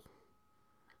capital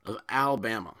of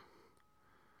Alabama.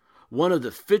 One of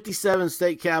the 57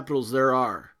 state capitals there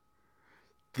are.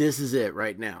 This is it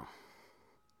right now.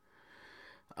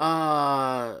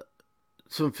 They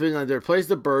replaced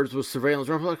the birds with surveillance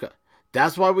replica.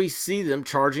 That's why we see them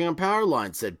charging on power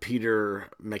lines, said Peter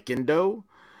McIndoe,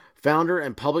 founder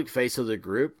and public face of the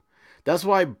group. That's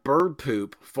why bird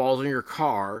poop falls on your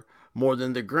car more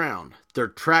than the ground. They're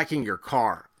tracking your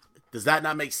car. Does that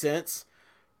not make sense?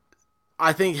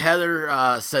 I think Heather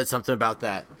said something about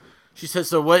that. She said,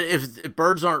 so what if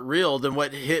birds aren't real, then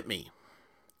what hit me?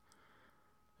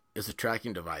 It's a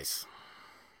tracking device.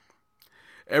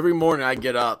 Every morning I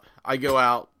get up, I go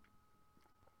out,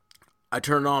 I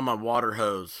turn on my water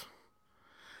hose,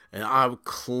 and I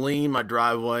clean my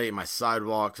driveway, my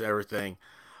sidewalks, everything,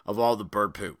 of all the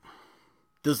bird poop.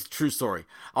 This is a true story.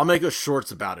 I'll make a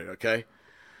shorts about it, okay?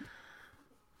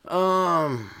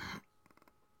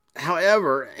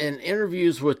 However, in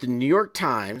interviews with the New York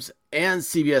Times and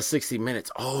CBS 60 Minutes,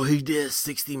 oh, he did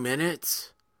 60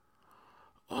 Minutes?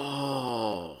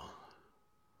 Oh,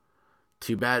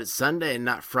 too bad it's Sunday and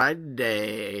not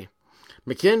Friday.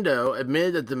 McKindo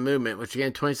admitted that the movement, which began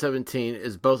in 2017,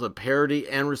 is both a parody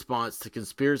and response to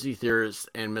conspiracy theorists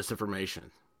and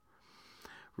misinformation.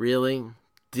 Really?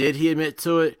 Did he admit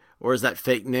to it, or is that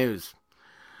fake news?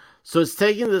 So it's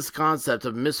taking this concept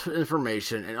of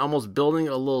misinformation and almost building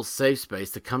a little safe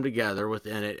space to come together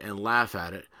within it and laugh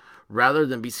at it, rather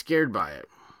than be scared by it.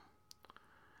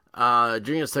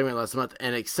 During a segment last month,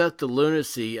 and accept the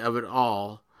lunacy of it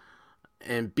all,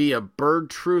 and be a bird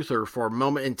truther for a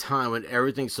moment in time when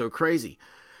everything's so crazy.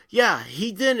 Yeah,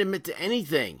 he didn't admit to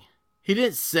anything. He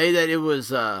didn't say that it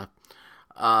was a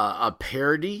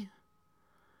parody.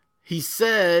 He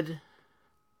said,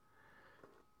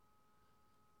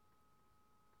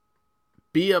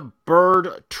 be a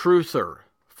bird truther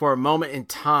for a moment in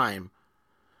time.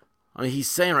 I mean, he's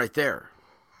saying right there.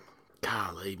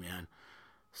 Golly, man.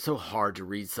 So hard to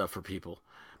read stuff for people.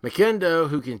 McKindo,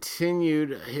 who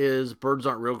continued his Birds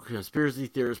Aren't Real conspiracy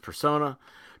theorist persona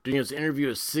during his interview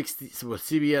with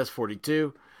CBS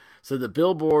 42, said the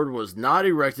billboard was not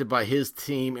erected by his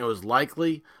team and was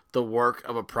likely the work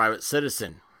of a private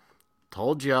citizen.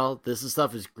 Told y'all, this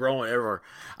stuff is growing everywhere.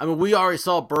 I mean, we already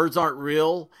saw Birds Aren't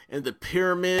Real in the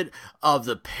pyramid of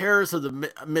the Paris of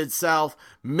the Mid-South,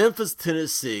 Memphis,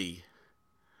 Tennessee.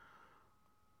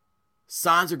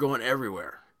 Signs are going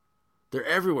everywhere. They're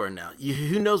everywhere now.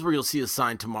 Who knows where you'll see a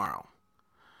sign tomorrow?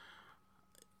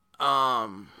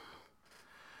 The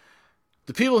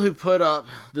people who put up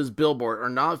this billboard are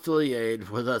not affiliated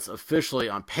with us officially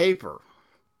on paper,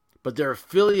 but they're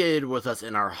affiliated with us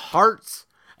in our hearts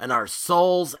and our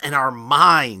souls and our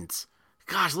minds.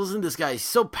 Gosh, listen to this guy. He's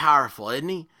so powerful, isn't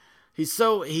he? He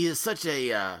is such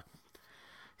a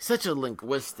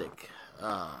linguistic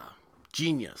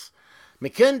genius.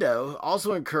 McKindo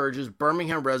also encourages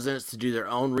Birmingham residents to do their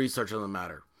own research on the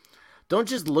matter. Don't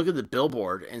just look at the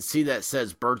billboard and see that it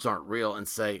says birds aren't real and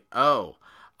say, oh,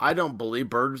 I don't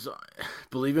believe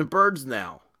in birds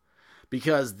now.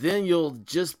 Because then you'll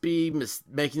just be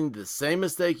making the same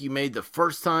mistake you made the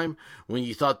first time when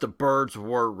you thought the birds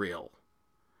were real.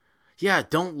 Yeah,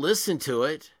 don't listen to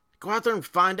it. Go out there and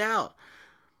find out.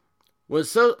 When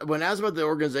asked about the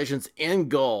organization's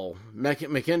end goal,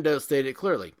 McKindo stated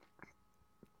clearly,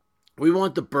 we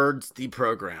want the birds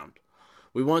deprogrammed.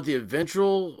 We want the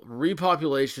eventual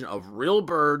repopulation of real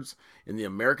birds in the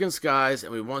American skies,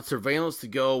 and we want surveillance to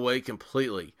go away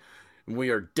completely. And we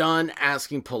are done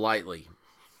asking politely.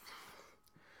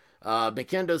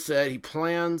 McKindo said he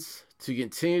plans to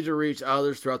continue to reach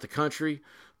others throughout the country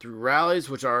through rallies,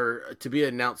 which are to be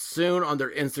announced soon on their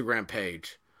Instagram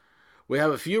page. We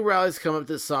have a few rallies coming up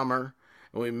this summer,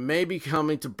 and we may be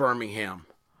coming to Birmingham.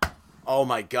 Oh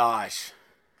my gosh.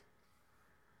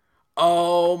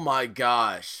 Oh my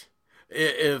gosh.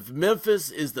 If Memphis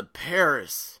is the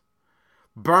Paris,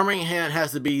 Birmingham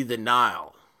has to be the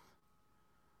Nile.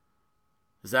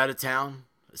 Is that a town?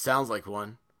 It sounds like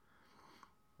one.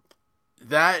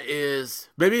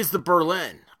 Maybe it's the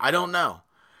Berlin. I don't know.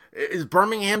 Is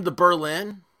Birmingham the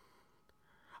Berlin?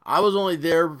 I was only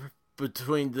there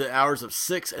between the hours of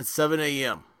 6 and 7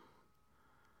 a.m.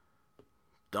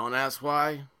 Don't ask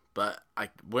why, but I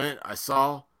went, I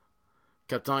saw,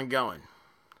 kept on going.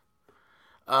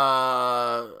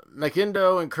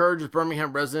 McKindo encourages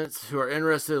Birmingham residents who are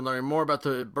interested in learning more about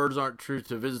the Birds Aren't True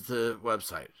to visit the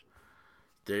website.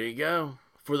 There you go.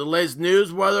 For the latest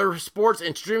news, weather, sports,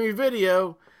 and streaming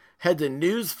video, head to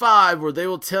News 5 where they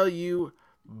will tell you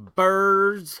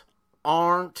birds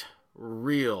aren't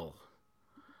real.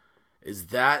 Is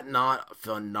that not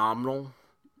phenomenal?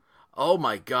 Oh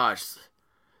my gosh.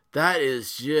 That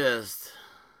is just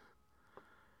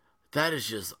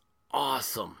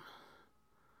awesome.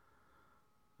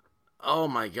 Oh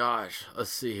my gosh.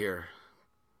 Let's see here.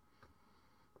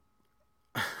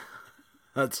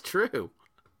 That's true.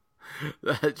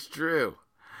 That's true.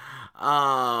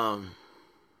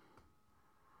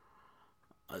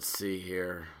 Let's see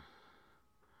here.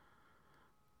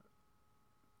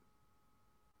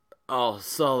 Oh,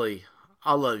 Sully,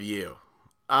 I love you.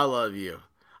 I love you.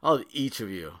 I love each of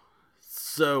you.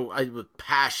 With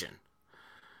passion.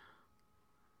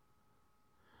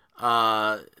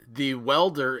 The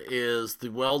welder is the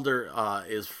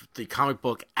comic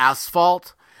book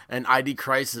Asphalt, and ID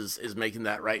Crisis is making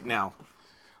that right now.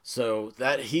 So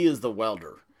that he is the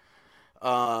welder.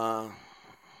 Oh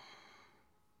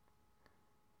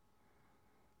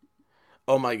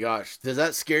my gosh, does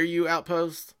that scare you,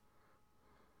 Outpost?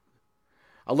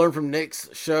 I learned from Nick's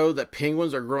show that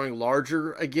penguins are growing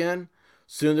larger again.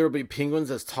 Soon there will be penguins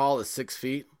as tall as 6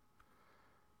 feet.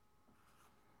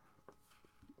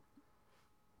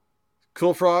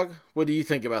 Cool Frog, what do you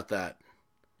think about that?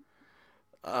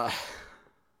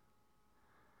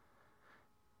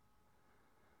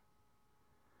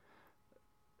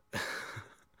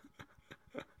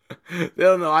 They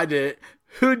don't know I did it.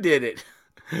 Who did it?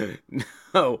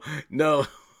 No.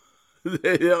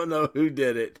 They don't know who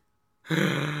did it. You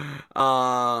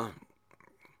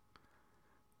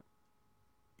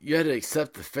had to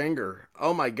accept the finger.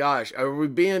 Oh my gosh. Are we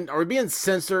being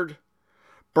censored?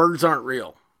 Birds aren't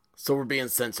real. So we're being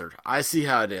censored. I see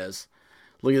how it is.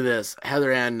 Look at this.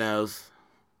 Heather Ann knows.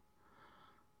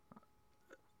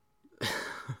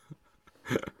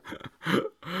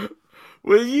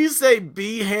 When you say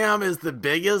B-Ham is the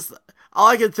biggest, all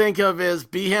I can think of is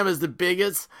B-Ham is the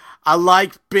biggest. I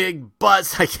like big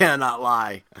butts, I cannot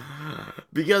lie.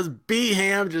 Because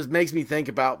B-Ham just makes me think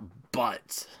about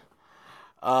butts.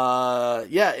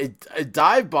 Yeah, it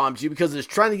dive bombs you because it's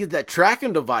trying to get that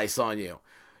tracking device on you.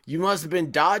 You must have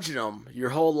been dodging them your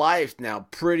whole life now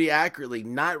pretty accurately,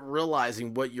 not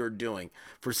realizing what you're doing.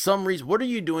 For some reason, what are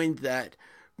you doing that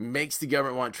makes the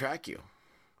government want to track you?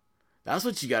 That's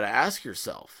what you got to ask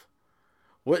yourself.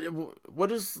 What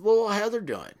is little Heather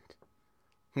doing?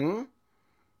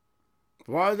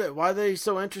 Why are they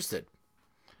so interested?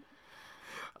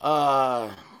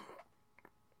 No,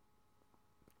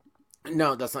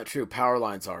 that's not true. Power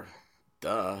lines are.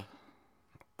 Duh.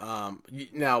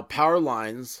 Now, power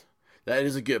lines, that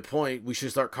is a good point. We should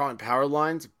start calling power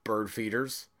lines bird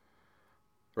feeders.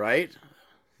 Right?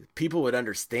 People would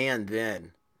understand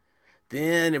then.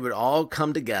 Then it would all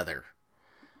come together.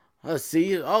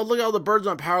 See? Oh, look at all the birds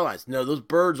on power lines. No, those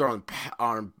birds are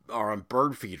on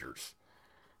bird feeders.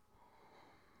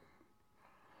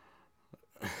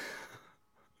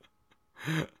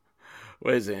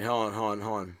 Wait a second. Hold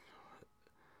on.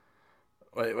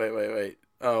 Wait.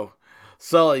 Oh,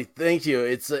 Sully, thank you.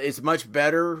 It's much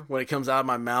better when it comes out of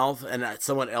my mouth and that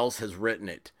someone else has written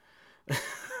it.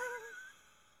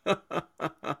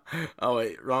 Oh,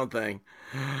 wait. Wrong thing.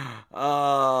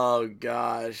 Oh,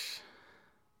 gosh.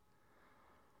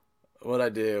 What'd I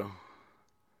do?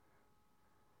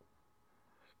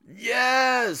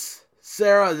 Yes!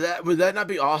 Sarah, would that not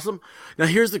be awesome? Now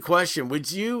here's the question.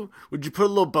 Would you put a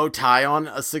little bow tie on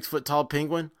a 6 foot tall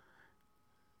penguin?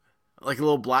 Like a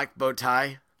little black bow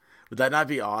tie? Would that not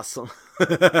be awesome?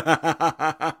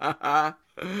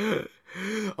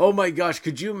 Oh my gosh,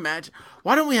 could you imagine?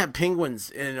 Why don't we have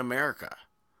penguins in America?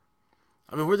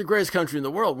 I mean, we're the greatest country in the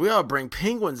world. We ought to bring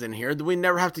penguins in here, then we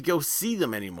never have to go see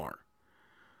them anymore.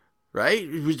 Right?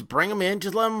 We just bring them in,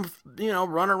 just let them,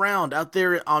 run around out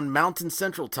there on Mountain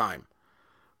Central Time.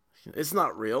 It's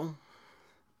not real.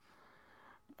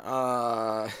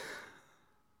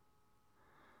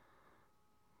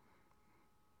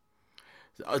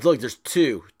 Look, there's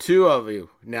two of you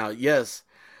now. Yes,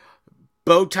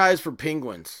 bow ties for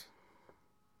penguins.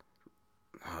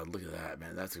 Oh, look at that,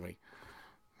 man. That's gonna be.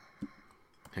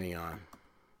 Hang on.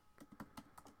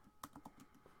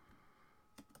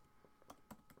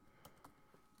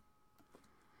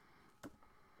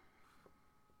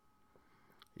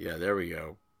 Yeah, there we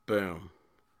go. Boom.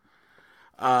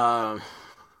 Yeah,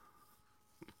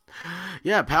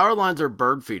 power lines are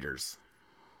bird feeders.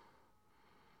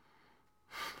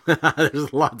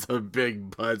 There's lots of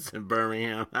big butts in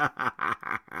Birmingham.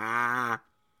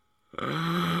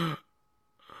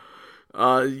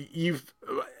 You've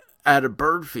at a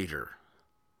bird feeder.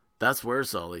 That's where,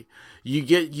 Sully. You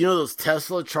get, those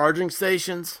Tesla charging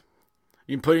stations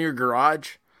you can put in your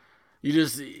garage. You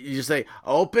just say,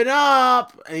 open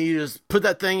up, and you just put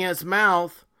that thing in its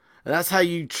mouth, and that's how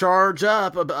you charge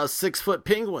up a 6-foot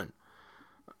penguin.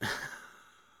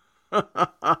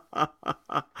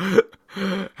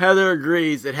 Heather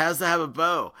agrees. It has to have a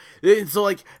bow. And so,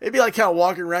 it'd be like kind of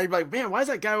walking around. You'd be like, man, why is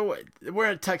that guy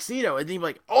wearing a tuxedo? And then you'd be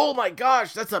like, oh my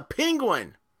gosh, that's a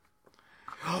penguin.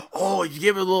 Oh, you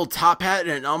give it a little top hat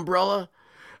and an umbrella.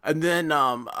 And then,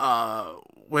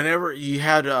 whenever you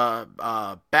had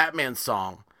a Batman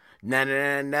song, na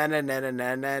na na na na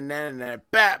na na na na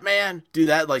Batman, do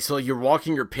that. So you're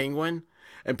walking your penguin,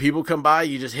 and people come by,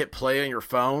 you just hit play on your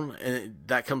phone, and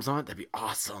that comes on. That'd be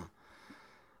awesome.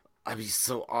 That'd be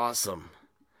so awesome.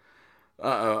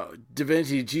 Da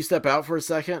Vinci, did you step out for a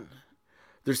second?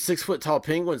 There's 6-foot tall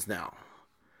penguins now.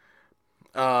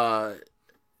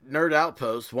 Nerd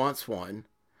Outpost wants one,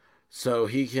 so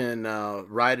he can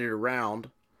ride it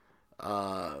around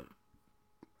on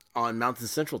Mountain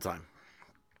Central Time.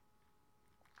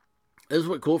 This is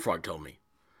what Cool Frog told me.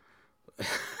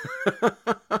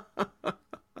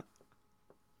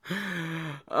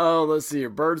 Oh, let's see here.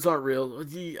 Birds aren't real.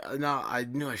 No, I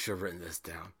knew I should have written this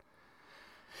down.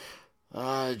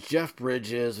 Jeff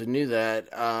Bridges, we knew that.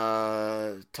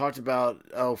 Talked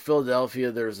about,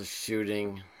 Philadelphia, there's a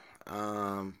shooting.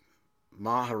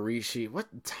 Maharishi. What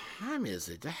time is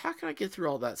it? How can I get through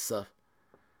all that stuff?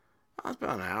 Oh, it's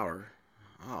about an hour.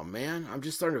 Oh, man, I'm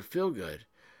just starting to feel good.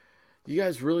 You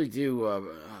guys really do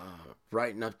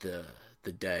brighten up the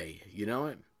day. You know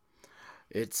it?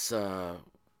 It's,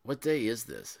 what day is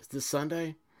this? Is this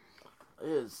Sunday? It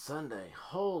is Sunday.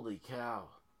 Holy cow.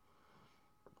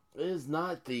 It is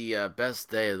not the best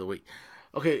day of the week.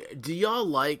 Okay, do y'all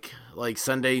like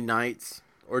Sunday nights?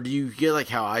 Or do you get like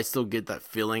how I still get that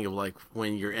feeling of like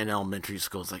when you're in elementary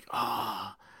school? It's like,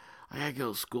 I gotta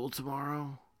go to school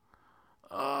tomorrow.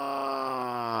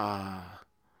 God,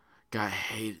 I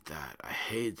hated that. I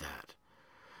hate that.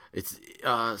 It's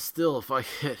still if I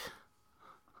get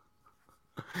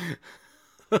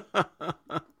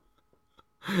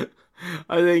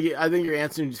I think you're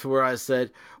answering to where I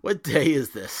said, what day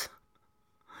is this?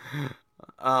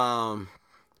 Um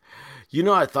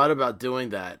I thought about doing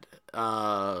that.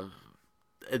 And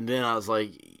then I was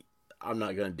like, I'm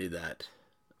not gonna do that.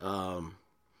 Um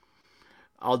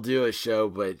I'll do a show,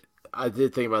 but I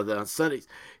did think about that on Sundays.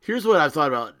 Here's what I've thought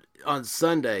about on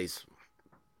Sundays.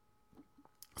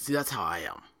 See, that's how I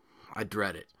am. I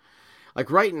dread it.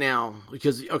 Like right now,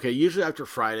 because, okay, usually after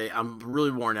Friday, I'm really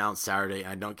worn out on Saturday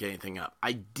and I don't get anything up.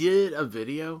 I did a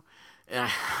video and I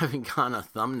haven't gotten a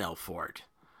thumbnail for it.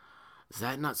 Is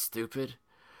that not stupid?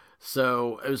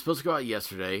 So it was supposed to go out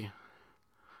yesterday.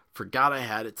 Forgot I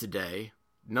had it today.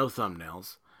 No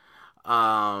thumbnails.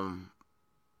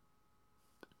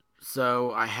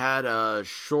 So I had a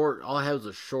short. All I had was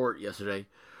a short yesterday.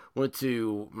 Went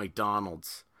to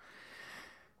McDonald's.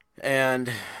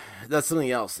 And that's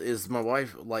something else, is my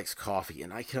wife likes coffee,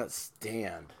 and I cannot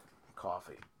stand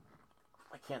coffee.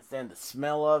 I can't stand the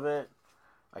smell of it.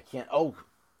 I can't... Oh,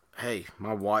 hey,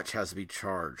 my watch has to be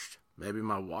charged. Maybe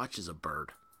my watch is a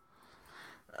bird.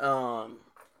 I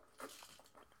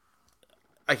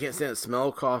can't stand the smell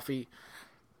of coffee,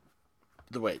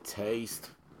 the way it tastes,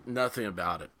 nothing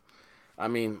about it. I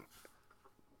mean,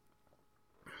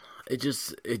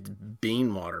 it's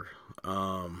bean water.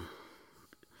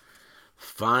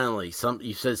 Finally,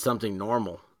 you said something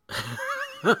normal.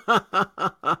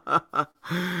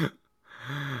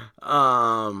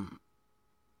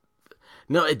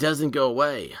 No, it doesn't go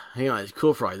away. Hang on, it's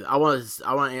cool fries. I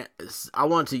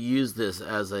want to use this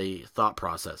as a thought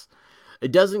process.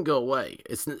 It doesn't go away.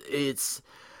 It's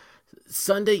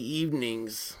Sunday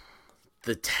evenings.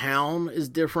 The town is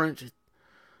different.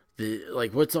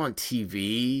 Like what's on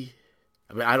TV.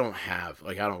 I mean, I don't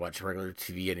watch regular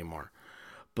TV anymore.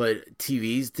 But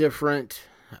TV's different.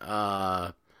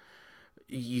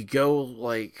 You go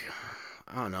like,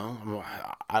 I don't know.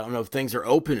 I don't know if things are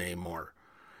open anymore.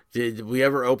 Did we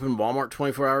ever open Walmart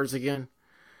 24 hours again?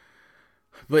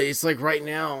 But it's like right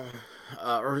now,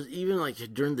 or even like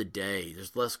during the day,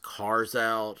 there's less cars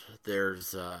out.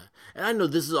 And I know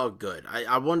this is all good.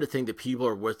 I want to think that people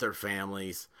are with their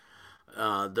families.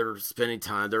 They're spending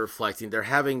time. They're reflecting. They're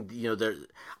having,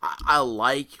 I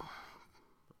like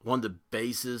one of the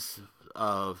bases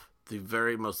of the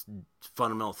very most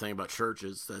fundamental thing about church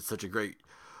is that's such a great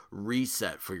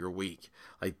reset for your week.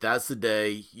 Like that's the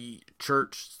day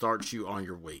church starts you on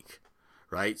your week,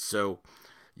 right? So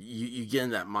you get in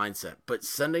that mindset. But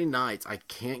Sunday nights, I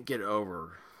can't get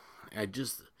over. I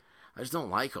just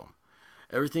don't like them.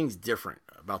 Everything's different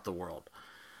about the world.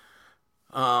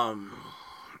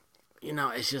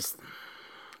 It's just,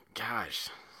 gosh,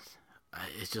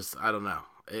 it's just, I don't know.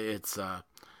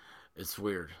 It's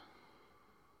weird.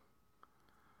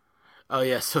 Oh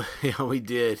yeah, so we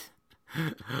did.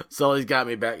 Sully's got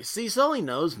me back. See, Sully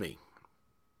knows me.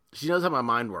 She knows how my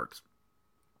mind works.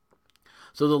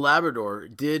 So the Labrador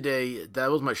that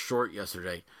was my short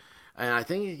yesterday. And I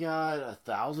think it got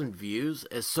 1,000 views.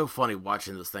 It's so funny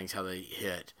watching those things, how they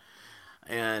hit.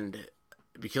 And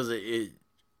because I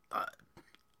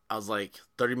was like,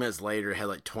 30 minutes later, it had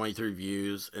like 23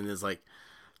 views. And it's like,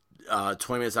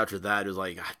 20 minutes after that, it was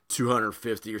like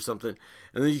 250 or something.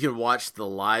 And then you can watch the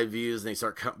live views and they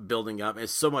start building up. And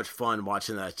it's so much fun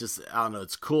watching that. It's just, I don't know,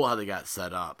 it's cool how they got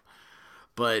set up.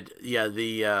 But yeah,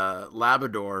 the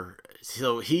Labrador,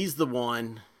 so he's the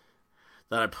one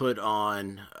that I put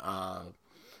on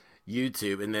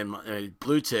YouTube. And then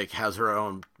Blue Tick has her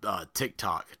own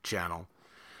TikTok channel.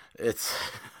 It's...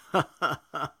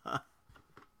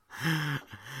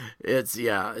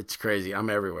 It's crazy. I'm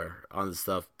everywhere on this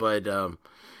stuff. But I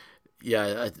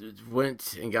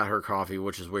went and got her coffee,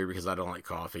 which is weird because I don't like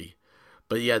coffee.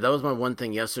 But yeah, that was my one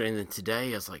thing yesterday. And then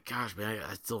today, I was like, gosh, man,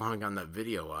 I still haven't gotten that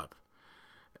video up.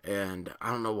 And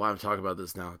I don't know why I'm talking about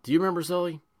this now. Do you remember,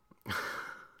 Sully?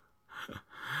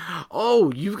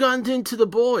 Oh, you've gotten into The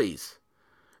Boys.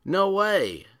 No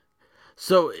way.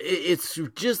 So it's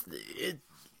just,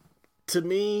 to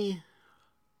me,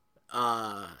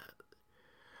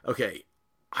 okay,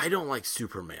 I don't like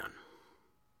Superman.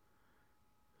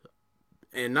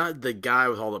 And not the guy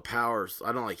with all the powers.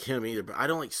 I don't like him either. But I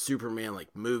don't like Superman,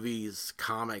 like movies,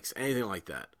 comics, anything like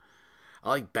that. I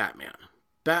like Batman.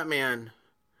 Batman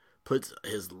puts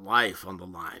his life on the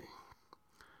line.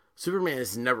 Superman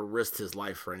has never risked his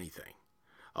life for anything.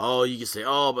 Oh, you can say,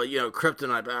 oh, but,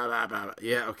 kryptonite, blah, blah, blah, blah.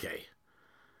 Yeah, okay.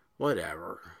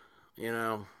 Whatever.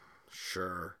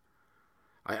 Sure.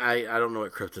 I don't know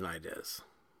what kryptonite is.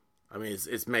 I mean,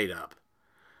 it's made up.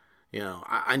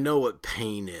 I know what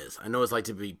pain is. I know what it's like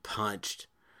to be punched.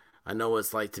 I know what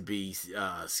it's like to be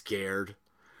scared.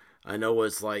 I know what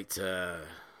it's like to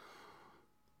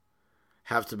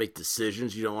have to make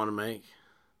decisions you don't want to make.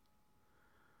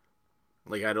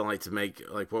 Like, I don't like to make,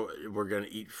 like, what we're going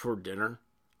to eat for dinner.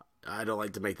 I don't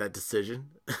like to make that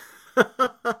decision.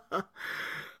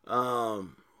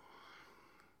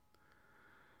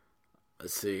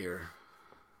 Let's see here.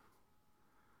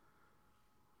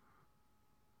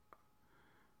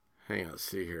 Hang on, let's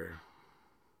see here.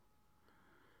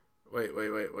 Wait.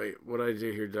 What did I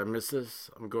do here? Did I miss this?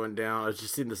 I'm going down. I was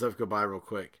just seeing this stuff go by real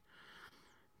quick.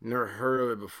 Never heard of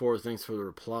it before. Thanks for the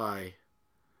reply.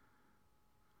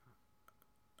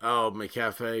 Oh,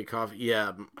 McCafe, coffee.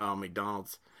 Yeah,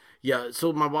 McDonald's. Yeah,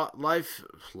 so my life?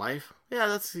 Yeah,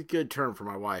 that's a good term for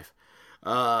my wife.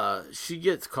 She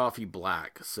gets coffee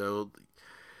black. So,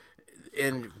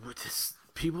 and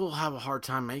people have a hard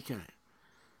time making it.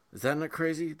 Is that not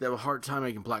crazy? They have a hard time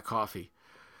making black coffee.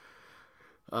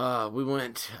 We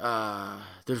went,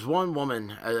 there's one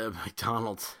woman at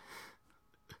McDonald's.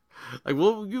 Like,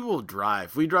 we will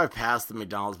drive. We drive past the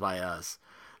McDonald's by us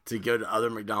to go to other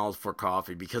McDonald's for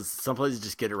coffee because some places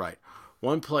just get it right.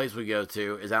 One place we go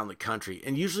to is out in the country.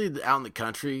 And usually out in the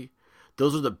country,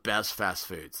 those are the best fast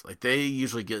foods. Like, they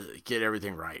usually get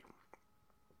everything right.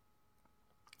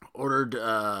 Ordered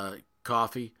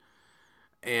coffee.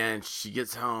 And she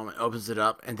gets home and opens it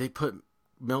up, and they put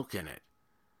milk in it.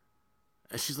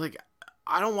 And she's like,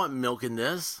 I don't want milk in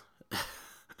this.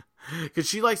 Because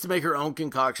she likes to make her own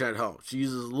concoction at home. She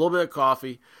uses a little bit of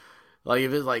coffee. Like,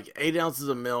 if it's like 8 ounces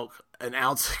of milk, an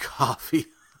ounce of coffee,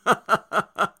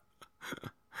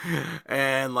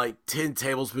 and like 10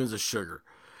 tablespoons of sugar.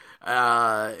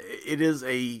 It is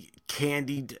a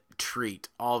candied treat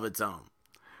all of its own.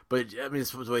 But, I mean, it's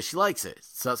the way she likes it.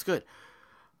 So that's good.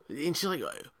 And she's like,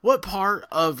 what part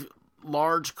of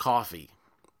large coffee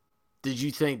did you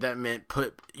think that meant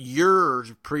put your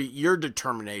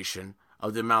determination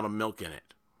of the amount of milk in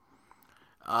it?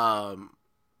 But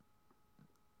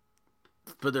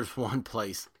there's one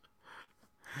place.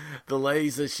 The lady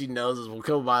says she knows us. We'll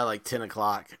come by like 10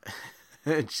 o'clock.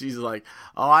 And she's like,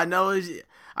 oh, I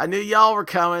knew y'all were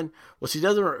coming. Well, she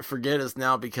doesn't forget us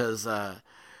now because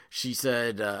she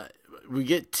said we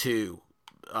get 2.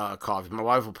 Coffee. My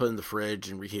wife will put it in the fridge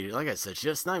and reheat it. Like I said,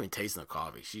 she's not even tasting the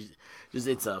coffee.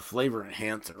 It's a flavor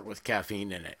enhancer with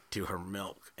caffeine in it to her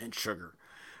milk and sugar.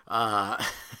 But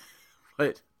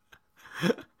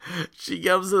she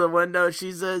comes to the window and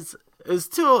she says, there's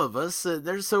 2 of us.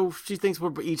 So she thinks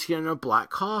we're each getting a black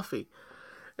coffee.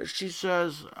 And she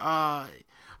says, are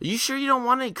you sure you don't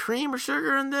want any cream or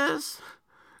sugar in this?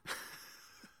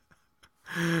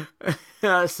 And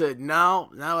I said,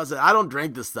 no. I said, I don't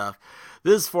drink this stuff.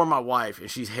 This is for my wife.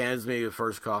 And she hands me the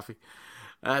first coffee.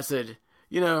 And I said,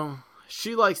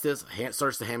 she likes this.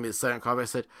 Starts to hand me the second coffee. I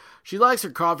said, she likes her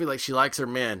coffee like she likes her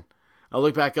men. I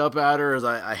look back up at her as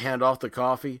I hand off the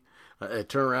coffee. I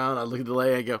turn around. I look at the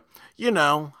lady. I go,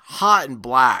 hot and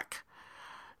black.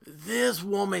 This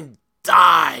woman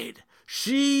died.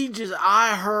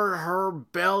 I heard her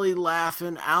belly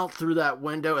laughing out through that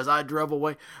window as I drove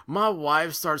away. My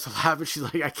wife starts laughing. She's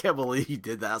like, I can't believe you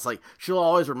did that. I was like, she'll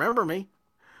always remember me,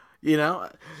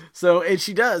 So, and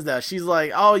she does now. She's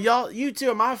like, oh, you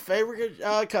 2 are my favorite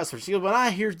customers. She goes, when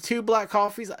I hear 2 black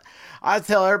coffees, I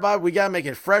tell everybody we got to make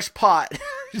a fresh pot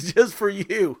just for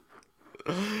you.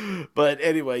 But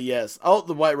anyway, yes. Oh,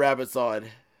 the White Rabbit's on.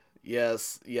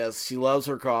 Yes. She loves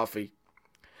her coffee.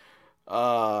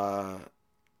 Habu,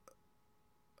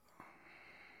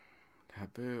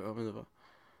 open the.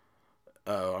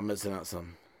 Oh, I'm missing out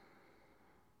some.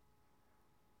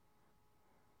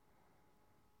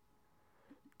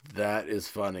 That is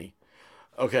funny.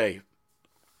 Okay.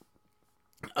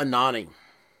 Anani.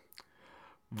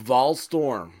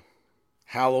 Volstorm.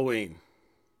 Halloween.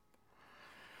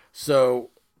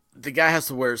 So the guy has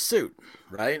to wear a suit,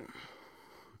 right?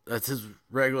 That's his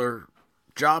regular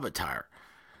job attire.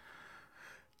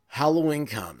 Halloween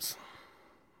comes.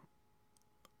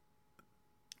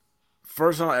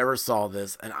 First time I ever saw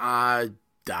this, and I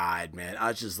died, man. I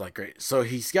was just like, great. So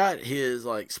he's got his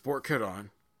like sport coat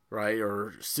on, right,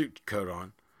 or suit coat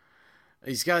on.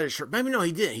 He's got his shirt. Maybe no,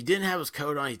 he didn't. He didn't have his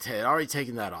coat on. He had already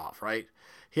taken that off, right?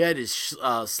 He had his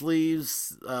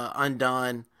sleeves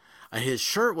undone, and his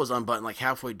shirt was unbuttoned like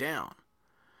halfway down.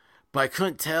 But I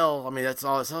couldn't tell. I mean, that's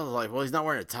all I saw. I was like, well, he's not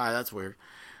wearing a tie. That's weird.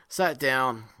 Sat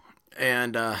down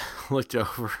and looked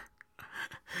over,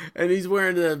 and he's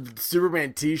wearing the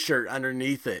Superman T-shirt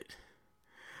underneath it,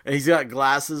 and he's got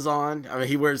glasses on. I mean,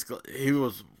 he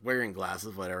was wearing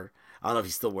glasses, whatever. I don't know if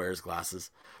he still wears glasses,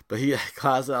 but he had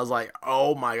glasses. I was like,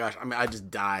 oh my gosh! I mean, I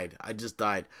just died. I just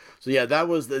died. So yeah, that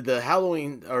was the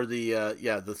Halloween or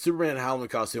the Superman Halloween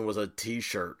costume was a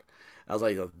T-shirt. I was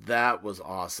like, that was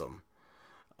awesome.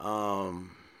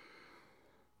 Um,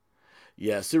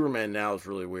 yeah, Superman now is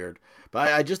really weird,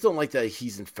 but I just don't like that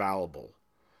he's infallible.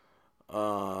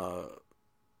 Uh,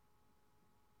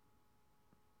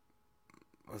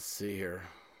 let's see here.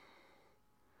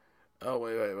 Oh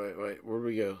wait. Where do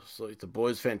we go? So the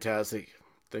boy's fantastic.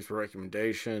 Thanks for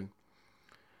recommendation.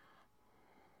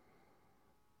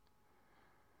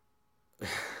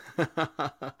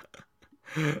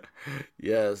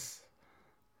 Yes.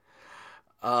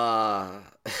 Uh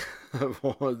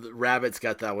the Rabbit's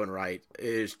got that one right. It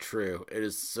is true. It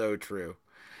is so true.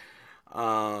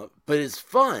 But it's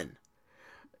fun.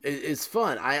 It's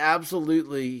fun. I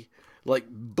absolutely like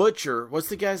Butcher. What's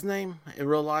the guy's name in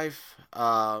real life?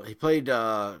 He played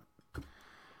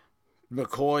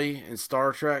McCoy in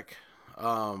Star Trek.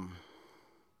 Um,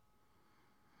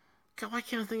 God, why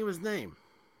can't I think of his name?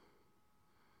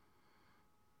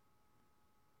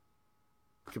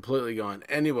 Completely gone.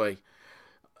 Anyway,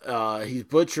 he's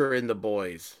Butcher in The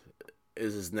Boys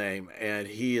is his name, and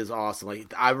he is awesome.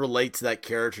 Like I relate to that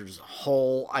character's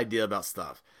whole idea about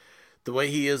stuff. The way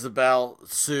he is about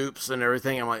soups and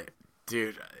everything. I'm like,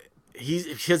 dude,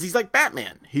 he's like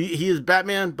Batman. He is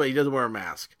Batman, but he doesn't wear a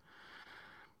mask.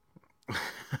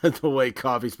 The way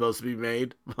coffee's supposed to be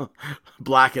made,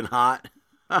 black and hot.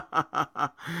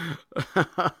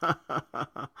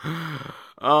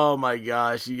 Oh my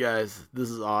gosh, you guys, this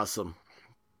is awesome.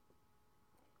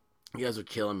 You guys are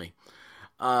killing me.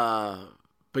 Uh,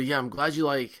 but yeah, I'm glad you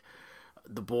like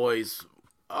the boys.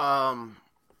 Um,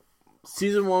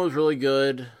 season one was really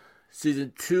good.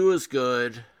 Season two is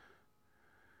good.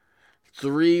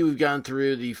 Three, we've gone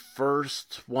through the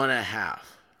first one and a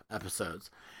half episodes.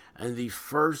 And the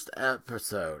first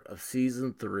episode of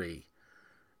season three,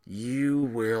 you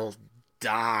will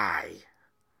die.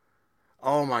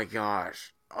 Oh my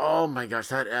gosh. Oh my gosh,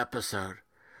 that episode.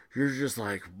 You're just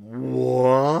like,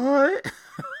 what?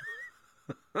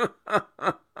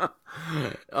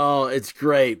 Oh, it's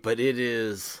great, but it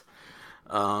is.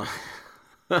 Uh,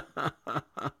 it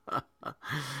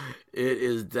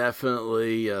is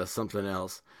definitely something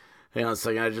else. Hang on a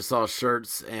second. I just saw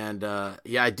shirts, and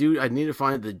yeah, I do. I need to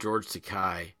find the George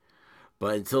Takai,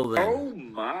 but until then. Oh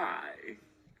my.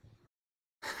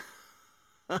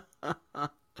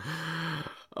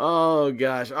 Oh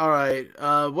gosh. All right.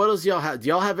 What else y'all have? Do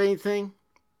y'all have anything?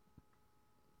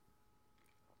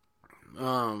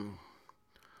 Um,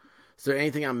 is there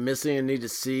anything I'm missing and need to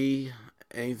see?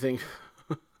 Anything?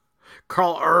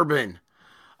 Carl Urban.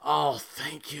 Oh,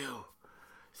 thank you.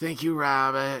 Thank you,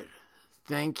 Rabbit.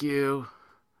 Thank you.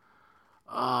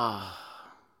 Oh,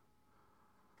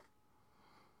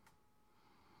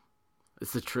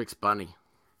 it's the Tricks Bunny.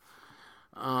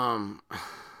 Um,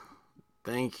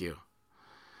 thank you.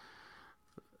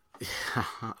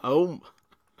 Oh,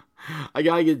 I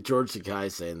gotta get George Takai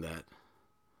saying that.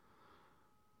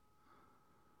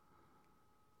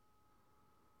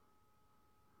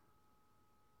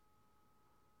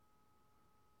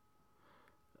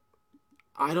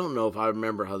 I don't know if I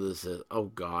remember how this is. Oh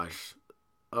gosh.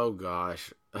 Oh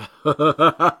gosh.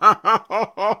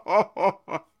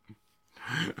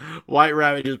 White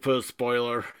Rabbit just put a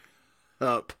spoiler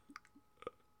up.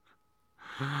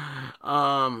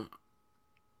 Um,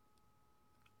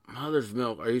 Mother's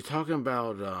Milk. Are you talking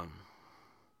about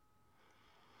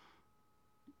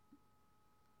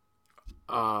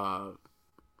uh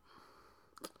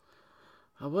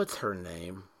what's her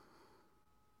name?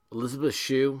 Elizabeth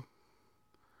Shue?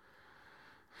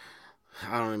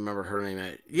 I don't remember her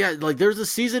name. Yeah, like there's a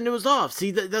season it was off.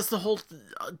 See, that's the whole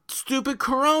stupid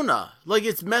Corona. Like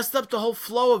it's messed up the whole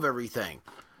flow of everything.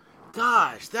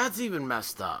 Gosh, that's even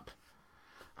messed up.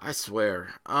 I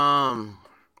swear.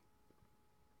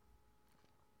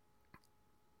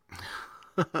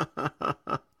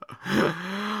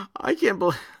 I can't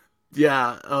believe.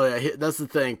 Yeah, oh yeah, that's the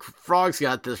thing. Frog's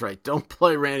got this right. Don't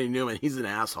play Randy Newman. He's an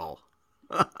asshole.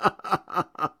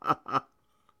 I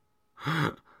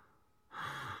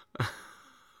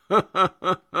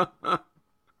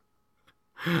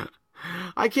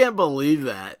can't believe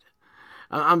that.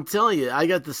 I'm telling you, I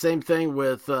got the same thing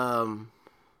with where'd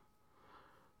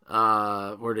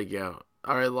it go?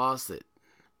 All right, lost it.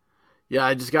 Yeah,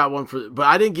 I just got one but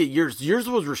I didn't get yours. Yours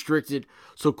was restricted.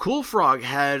 So Cool Frog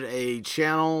had a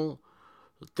channel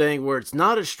thing where it's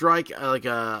not a strike, like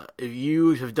if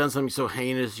you have done something so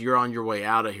heinous, you're on your way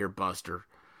out of here, Buster.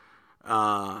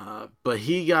 But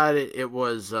he got it. It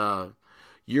was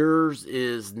yours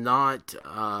is not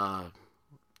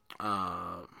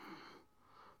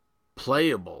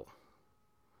playable,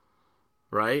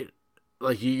 right?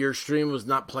 Like your stream was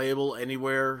not playable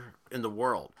anywhere in the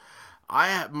world. I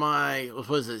had what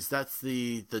was this? That's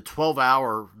the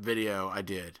 12-hour video I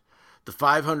did, the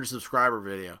 500 subscriber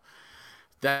video.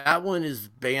 That one is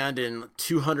banned in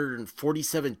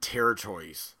 247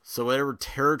 territories. So whatever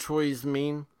territories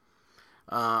mean,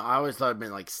 I always thought it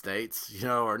meant like states,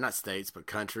 or not states, but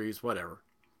countries, whatever.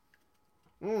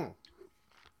 I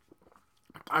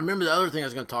remember the other thing I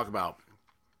was going to talk about.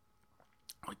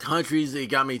 Countries, it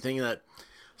got me thinking that.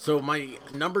 So my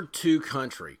number 2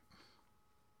 country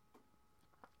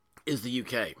is the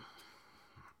UK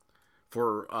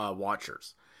for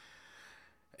watchers.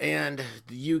 And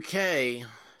the UK,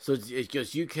 so it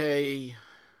goes UK, I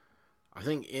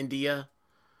think India,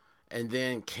 and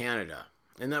then Canada.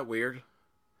 Isn't that weird?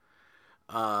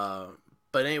 But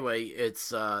anyway, it's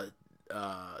the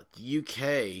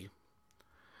UK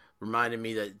reminded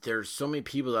me that there's so many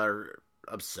people that are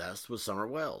obsessed with Summer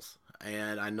Wells.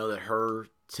 And I know that her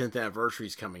 10th anniversary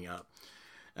is coming up.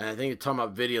 And I think you're talking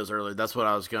about videos earlier. That's what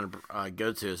I was going to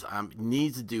go to. Is I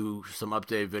need to do some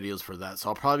updated videos for that. So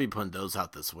I'll probably be putting those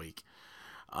out this week.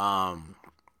 And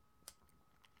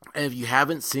if you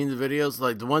haven't seen the videos,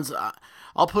 like the ones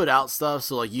I'll put out stuff.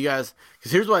 So like you guys,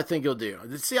 because here's what I think you'll do.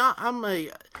 See, I'm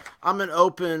an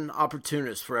open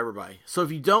opportunist for everybody. So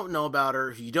if you don't know about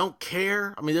her, if you don't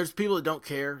care, I mean, there's people that don't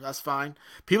care. That's fine.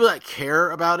 People that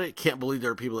care about it can't believe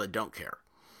there are people that don't care.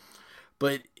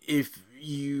 But if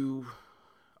you,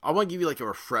 I want to give you like a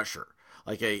refresher,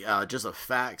 like a just a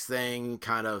facts thing,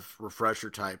 kind of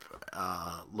refresher type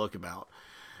look about.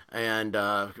 And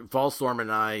Fallstorm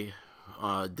and I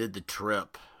did the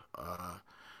trip,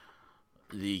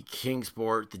 the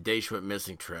Kingsport, the day she went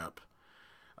missing trip.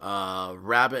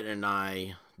 Rabbit and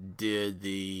I did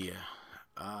we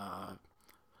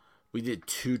did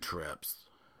 2 trips.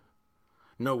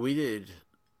 No, we did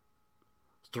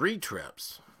 3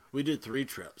 trips. We did 3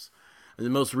 trips. And the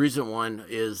most recent one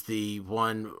is the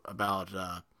one about,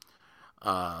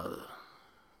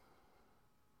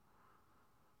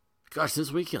 gosh,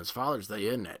 this weekend's Father's Day,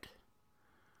 isn't it?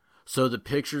 So the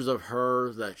pictures of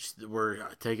her that were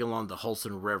taken along the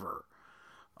Holston River,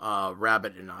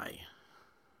 Rabbit and I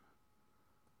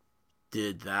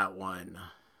did that one.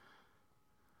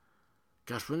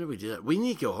 Gosh, when did we do that? We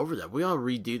need to go over that. We ought to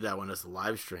redo that one as a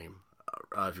live stream.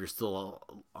 If you're still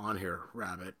on here,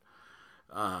 Rabbit.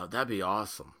 That'd be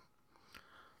awesome.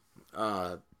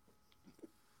 I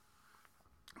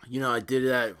did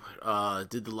that,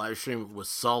 did the live stream with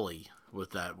Sully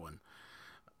with that one.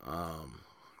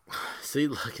 See,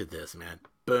 look at this, man.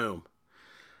 Boom.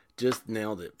 Just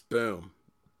nailed it. Boom.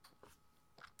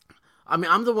 I mean,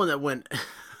 I'm the one that went,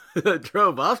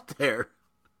 drove up there.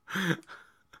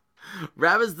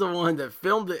 Rabbit's the one that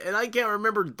filmed it, and I can't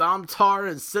remember Domtar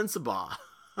and Sensabaugh.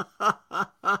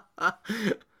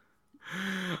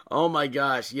 Oh my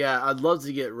gosh, yeah, I'd love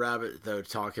to get Rabbit though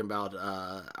talking about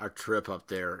our trip up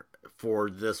there for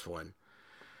this one.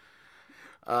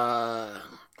 I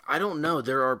don't know.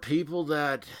 There are people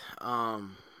that oh,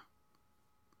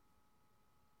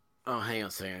 hang on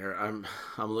a second here. I'm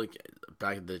looking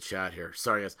back at the chat here.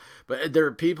 Sorry guys, but there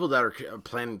are people that are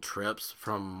planning trips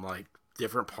from like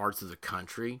different parts of the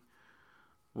country,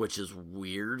 which is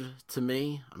weird to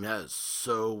me. I mean, that is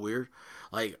so weird.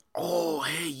 Like, oh,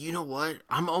 hey, you know what?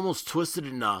 I'm almost twisted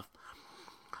enough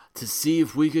to see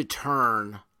if we could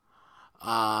turn,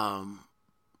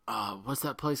 what's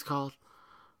that place called?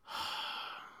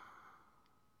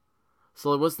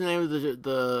 So, what's the name of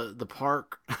the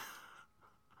park?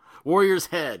 Warrior's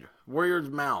Head, Warrior's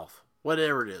Mouth,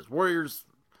 whatever it is, Warrior's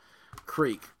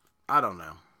Creek. I don't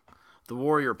know. The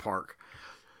Warrior Park.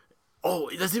 Oh,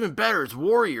 that's even better. It's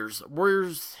Warrior's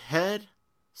Head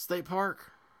State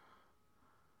Park.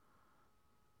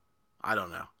 I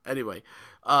don't know. Anyway,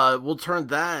 we'll turn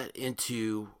that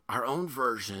into our own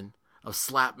version of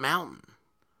Slap Mountain.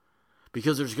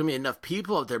 because there's going to be enough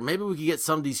people out there. Maybe we could get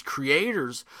some of these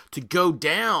creators to go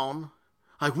down.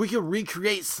 Like, we could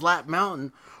recreate Slap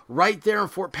Mountain right there in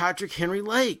Fort Patrick Henry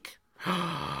Lake.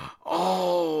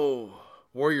 Oh,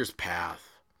 Warrior's Path.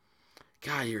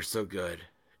 God, you're so good.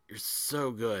 You're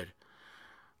so good.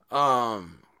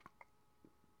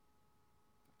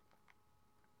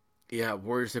 Yeah,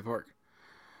 Warriors State Park.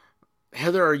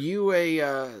 Heather, are you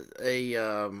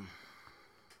a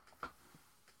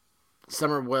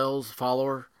Summer Wells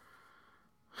follower?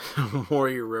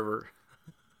 Warrior River.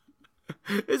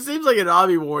 It seems like an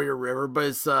obby Warrior River, but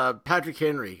it's Patrick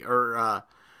Henry or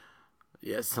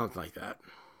yeah, something like that.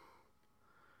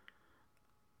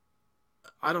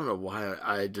 I don't know why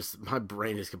my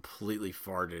brain is completely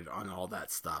farted on all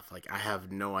that stuff. Like, I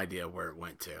have no idea where it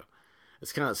went to.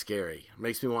 It's kind of scary. It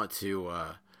makes me want to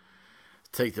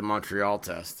take the Montreal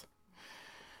test.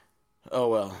 Oh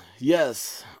well.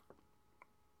 Yes.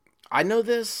 I know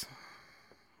this.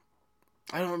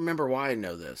 I don't remember why I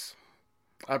know this.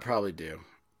 I probably do.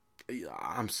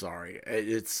 I'm sorry.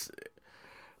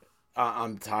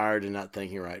 I'm tired and not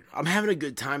thinking right. I'm having a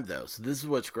good time though, so this is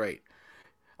what's great.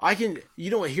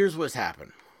 You know what, here's what's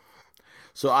happened.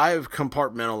 So I have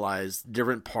compartmentalized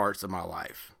different parts of my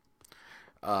life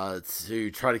to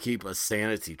try to keep a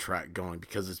sanity track going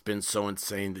because it's been so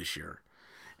insane this year.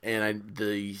 And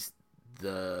the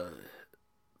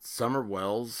Summer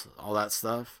Wells, all that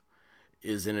stuff,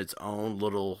 is in its own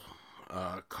little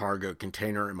cargo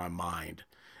container in my mind.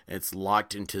 And it's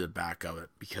locked into the back of it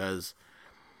because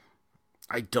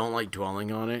I don't like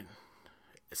dwelling on it.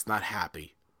 It's not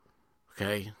happy.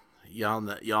 Okay?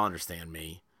 Y'all understand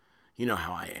me. You know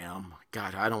how I am.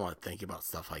 God, I don't want to think about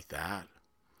stuff like that.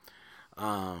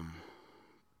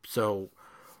 So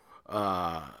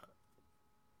I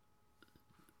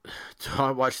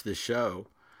watched this show.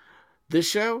 This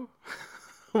show?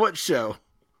 What show?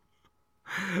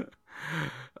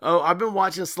 Oh, I've been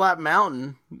watching Slap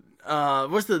Mountain.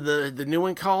 What's the new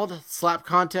one called? Slap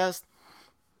Contest?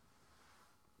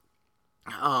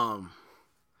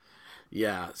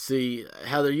 Yeah, see,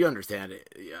 Heather, you understand it,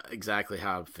 exactly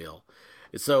how I feel.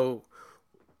 And so,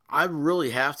 I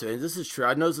really have to, and this is true,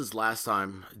 I noticed this last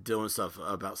time doing stuff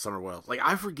about Summer Wells. Like,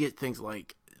 I forget things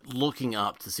like looking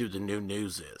up to see what the new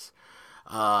news is.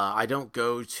 I don't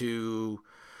go to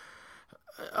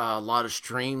a lot of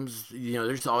streams. You know,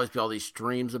 there's always be all these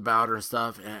streams about her and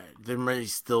stuff, and there may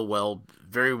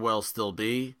very well still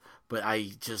be, but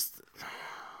I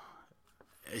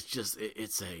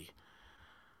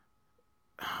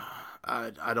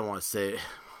don't want to say it,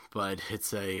 but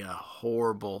it's a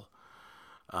horrible,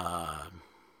 I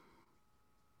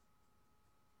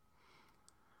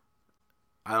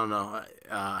don't know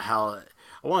how,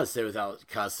 I want to say without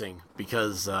cussing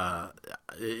because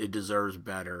it deserves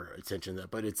better attention,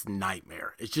 but it's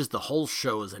nightmare. It's just the whole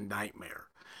show is a nightmare.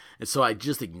 And so I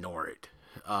just ignore it.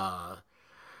 But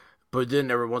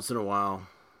then every once in a while,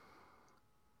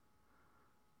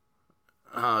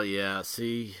 oh yeah,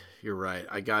 see, you're right.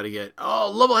 I gotta get,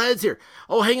 Level Head's here.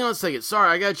 Oh, hang on a second. Sorry,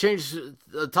 I gotta change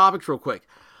the topics real quick.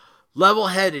 Level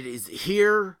Headed is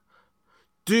here.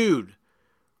 Dude,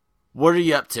 what are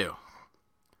you up to?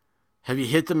 Have you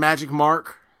hit the magic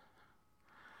mark?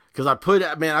 Because I put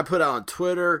it on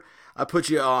Twitter. I put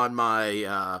you on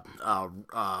my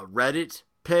Reddit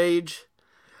page.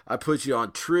 I put you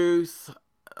on Truth.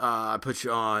 I put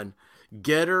you on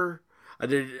Getter. I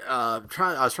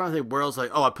was trying to think where else.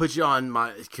 Like, I put you on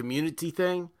my community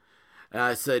thing, and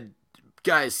I said,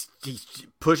 guys, he's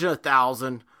pushing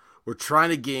 1,000. We're trying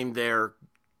to game there.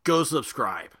 Go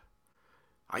subscribe.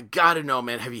 I gotta know,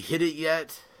 man. Have you hit it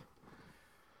yet?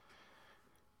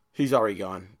 He's already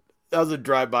gone. That was a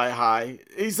drive-by hi.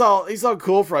 He saw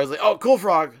Cool Frog. He's like, oh, Cool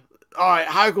Frog. All right,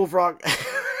 hi, Cool Frog.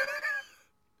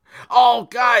 Oh,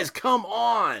 guys, come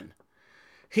on.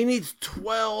 He needs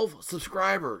 12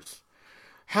 subscribers.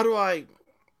 How do I...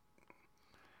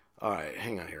 All right,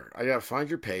 hang on here. I gotta find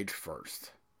your page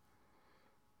first.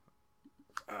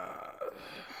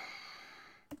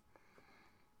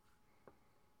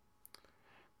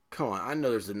 Come on, I know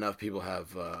there's enough people have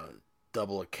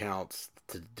double accounts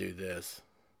to do this.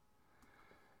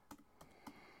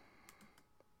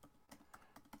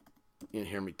 You can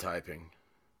hear me typing.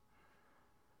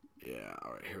 Yeah,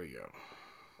 alright, here we go.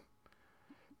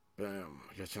 Boom.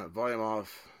 I got your volume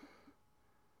off.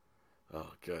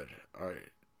 Oh, good. Alright,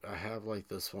 I have like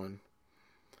this one.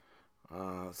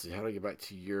 Let's see, how do I get back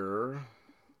to your...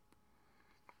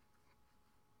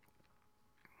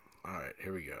 Alright,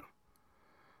 here we go.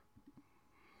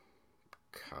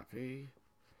 Copy.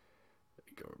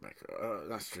 Go back.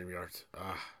 Not StreamYard.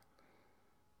 Oh,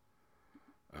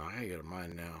 I gotta go to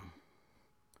mine now.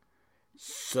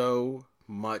 So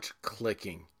much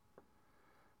clicking.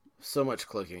 So much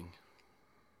clicking.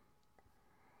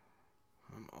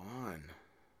 I'm on.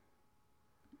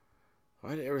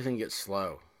 Why did everything get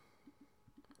slow?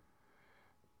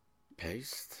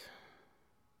 Paste.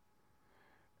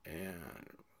 And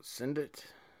send it.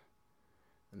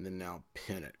 And then now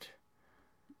pin it.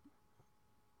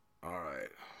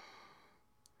 Alright.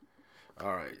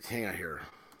 Alright, hang on here.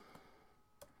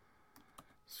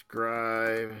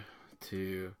 Subscribe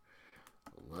to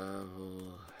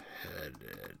Level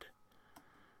Headed.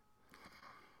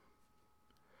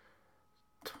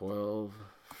 12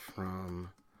 from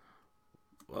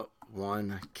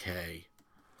 1K.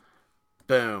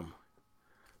 Boom.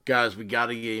 Guys, we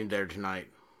gotta get him there tonight.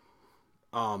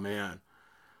 Oh, man.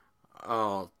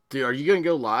 Oh, dude, are you gonna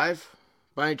go live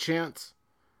by any chance?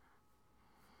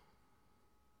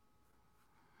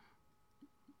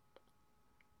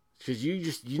 Because you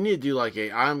need to do like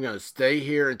I'm going to stay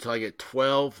here until I get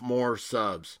 12 more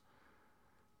subs.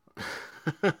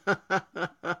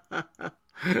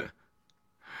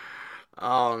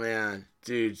 Oh, man.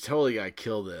 Dude, totally got to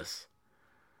kill this.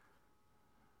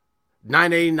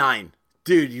 989.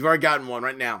 Dude, you've already gotten one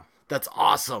right now. That's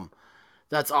awesome.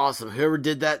 That's awesome. Whoever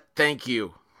did that, thank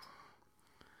you.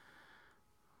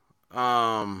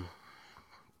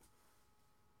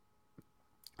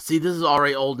 See, this is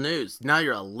already old news. Now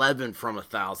you're 11 from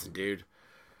 1,000, dude.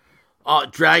 Oh,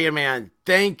 Dragon Man,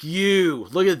 thank you.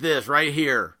 Look at this right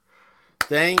here.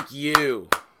 Thank you.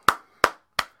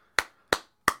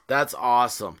 That's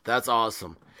awesome. That's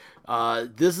awesome.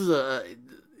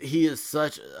 He is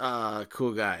such a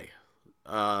cool guy.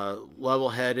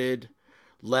 Level-headed,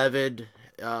 Levid.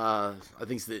 I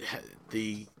think it's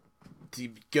the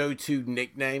go-to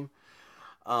nickname.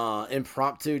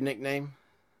 Impromptu nickname.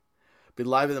 Be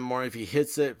live in the morning if he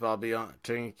hits it, but I'll be on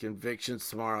taking convictions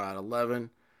tomorrow at 11.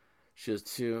 She has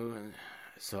 2,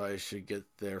 so I should get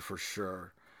there for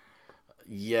sure.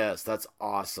 Yes, that's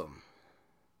awesome.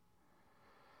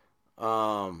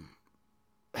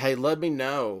 Hey, let me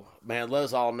know, man. Let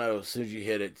us all know as soon as you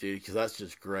hit it, dude, because that's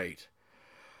just great.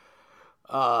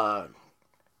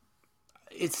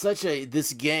 It's such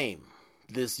this game,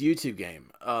 this YouTube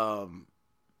game.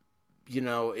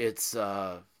 It's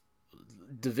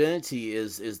Divinity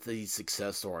is the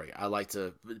success story I like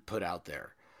to put out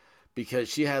there, because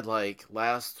she had like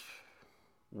last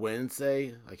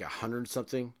Wednesday like 100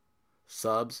 something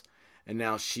subs, and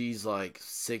now she's like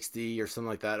 60 or something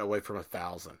like that away from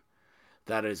 1,000.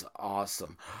 That is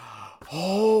awesome.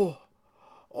 Oh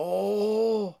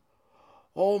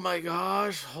my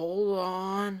gosh, hold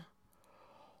on.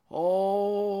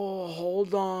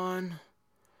 Hold on.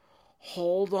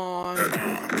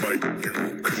 Like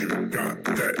you, 'cause you got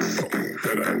that something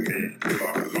that I need in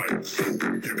my life, so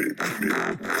give it to me.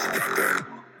 Got that.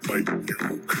 Like you,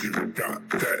 'cause you got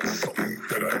that something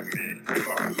that I need in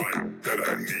my life that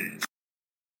I need.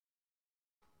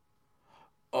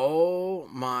 Oh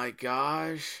my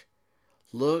gosh.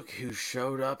 Look who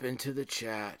showed up into the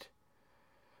chat.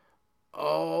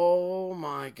 Oh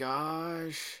my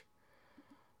gosh.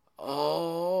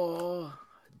 Oh,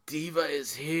 Diva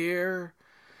is here.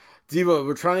 Diva,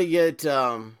 we're trying to get,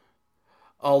 oh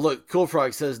look, Cool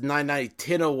Frog says 990,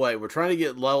 10 away. We're trying to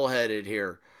get level-headed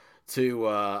here to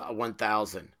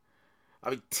 1,000. I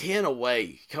mean, 10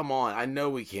 away. Come on, I know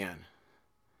we can.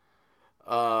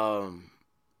 Let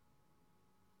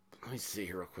me see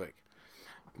here real quick.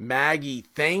 Maggie,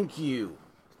 thank you.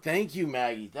 Thank you,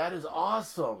 Maggie. That is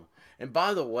awesome. And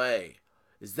by the way,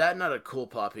 is that not a cool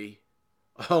puppy?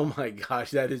 Oh my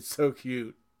gosh, that is so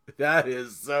cute. That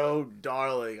is so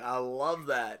darling. I love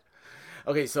that.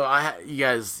 Okay, so you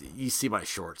guys, you see my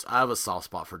shorts. I have a soft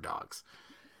spot for dogs.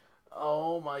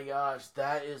 Oh my gosh,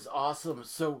 that is awesome.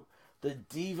 So the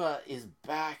Diva is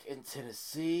back in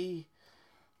Tennessee.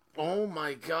 Oh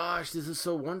my gosh, this is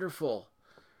so wonderful.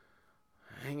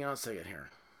 Hang on a second here.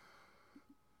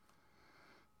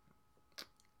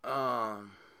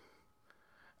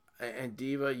 And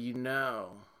Diva, you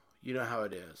know how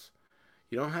it is.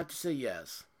 You don't have to say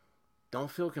yes. Don't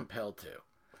feel compelled to.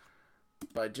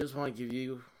 But I just want to give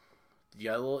you a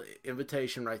little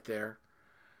invitation right there.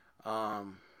 I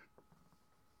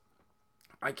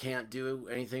can't do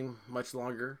anything much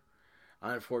longer.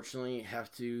 I unfortunately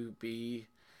have to be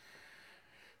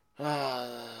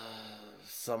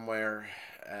somewhere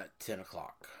at 10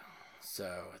 o'clock.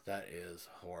 So that is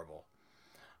horrible.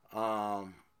 Oh,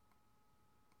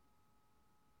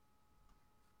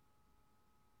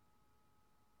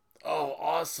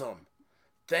 awesome.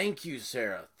 Thank you,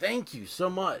 Sarah. Thank you so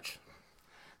much.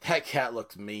 That cat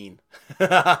looks mean.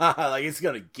 Like it's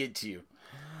going to get you.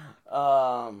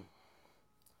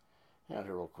 Hang on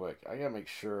here real quick. I gotta make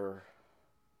sure.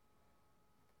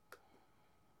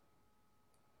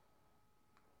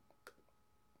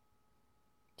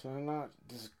 Can I not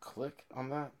just click on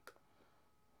that?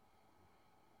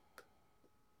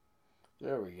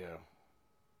 There we go.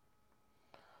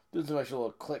 Do some extra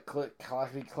little click,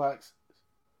 clacky clacks.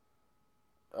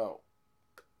 Oh.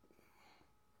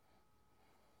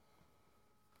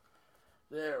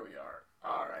 There we are.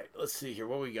 Alright, let's see here.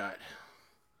 What we got?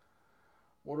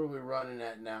 What are we running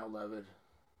at now, Levitt?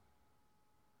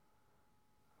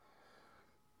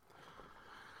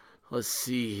 Let's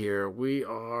see here. We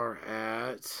are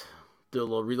at the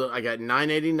little reload. I got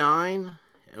 989,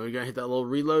 and we're gonna hit that little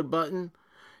reload button.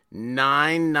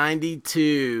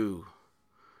 992.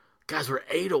 Guys, we're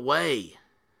 8 away.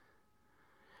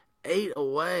 8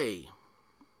 away.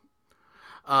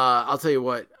 I'll tell you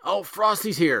what. Oh,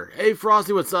 Frosty's here. Hey,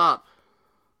 Frosty, what's up?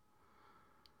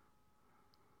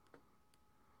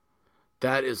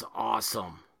 That is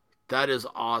awesome. That is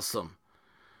awesome.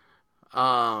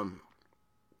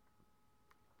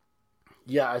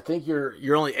 Yeah, I think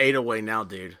you're only 8 away now,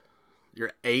 dude.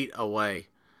 You're 8 away.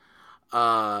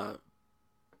 Why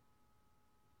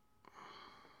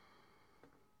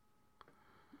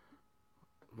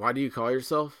do you call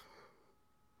yourself?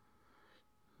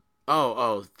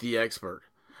 Oh, the expert.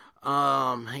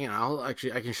 Hang on. I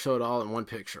can show it all in one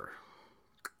picture.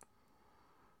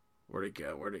 Where'd it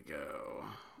go?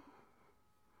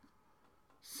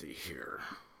 Let's see here.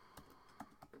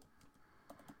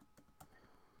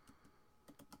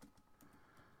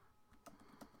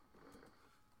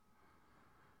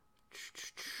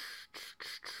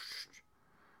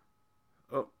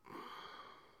 Oh.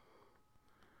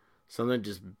 Something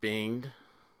just binged.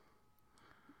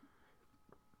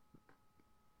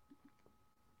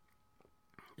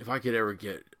 If I could ever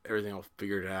get everything all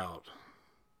figured out.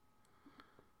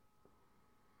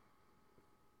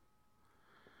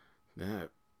 That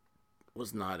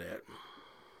was not it.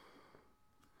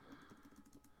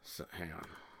 So, hang on.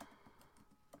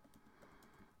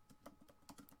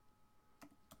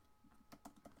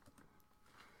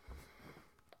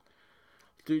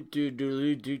 Do.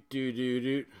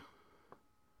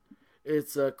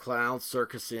 It's a clown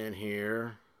circus in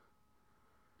here.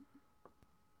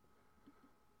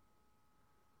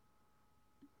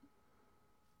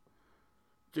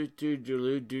 Don't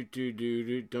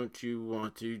you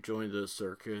want to join the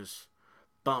circus?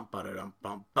 Bump ba dum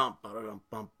bump bump ba dum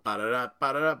bump ba da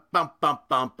bump bump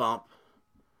bump bump.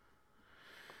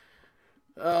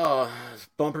 Oh, it's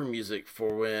bumper music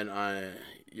for when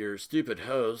your stupid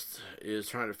host is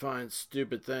trying to find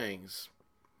stupid things.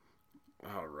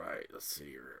 All right, let's see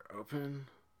here. Open.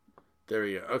 There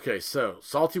we go. Okay, so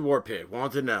Salty War Pig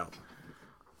wanted to know,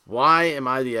 why am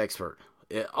I the expert?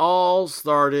 It all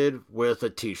started with a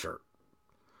t-shirt.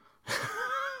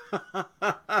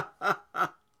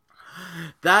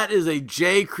 That is a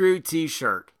J. Crew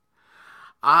t-shirt.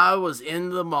 I was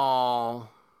in the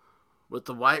mall with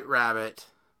the White Rabbit,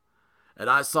 and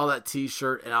I saw that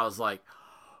t-shirt, and I was like,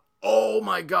 oh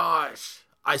my gosh,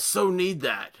 I so need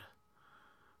that.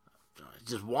 I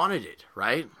just wanted it,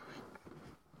 right?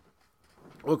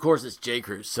 Well, of course, it's J.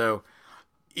 Crew, so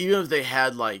even if they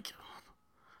had like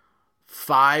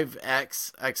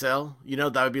 5XXL,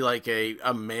 that would be like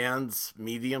a man's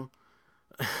medium.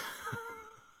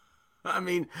 I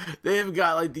mean, they've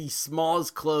got like the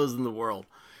smallest clothes in the world.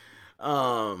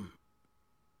 But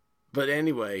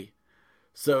anyway,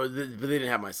 but they didn't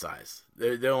have my size.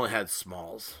 They only had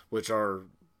smalls, which are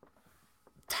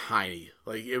tiny.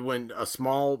 Like when a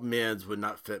small men's would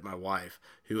not fit my wife,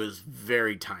 who is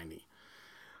very tiny.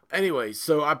 Anyway,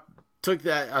 so I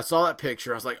saw that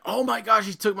picture. I was like, oh my gosh,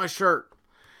 he took my shirt.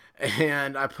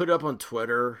 And I put it up on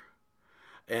Twitter,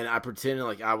 and I pretended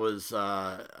like I was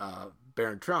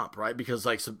Barron Trump, right? Because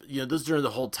this is during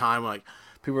the whole time, like,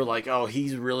 people were like, oh,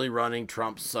 he's really running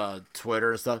Trump's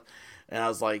Twitter and stuff. And I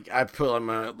was like, I put like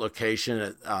my location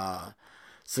at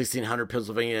 1600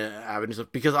 Pennsylvania Avenue,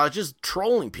 because I was just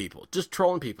trolling people.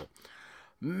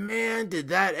 Man, did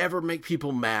that ever make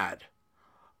people mad.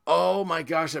 Oh my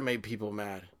gosh, that made people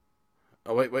mad.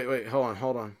 Oh, wait,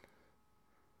 hold on.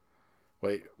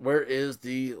 Wait, where is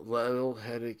the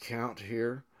level-headed count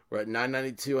here? We're at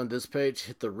 992 on this page.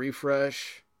 Hit the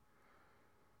refresh.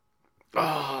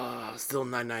 Oh, still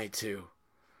 992.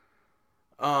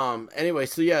 Anyway,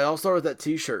 so yeah, I'll start with that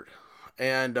t-shirt.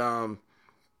 And, I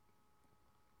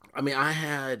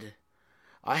had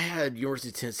University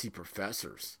of Tennessee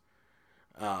professors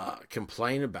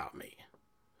complain about me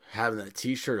having that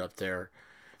t-shirt up there.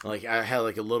 Like, I had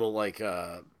like a little, like,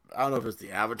 I don't know if it's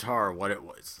the avatar or what it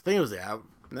was. I think it was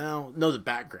the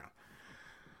background.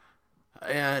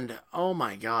 And oh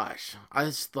my gosh, I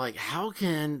was like, how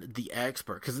can the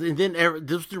expert? Because then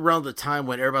this was around the time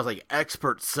when everybody's like,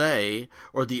 experts say,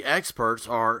 or the experts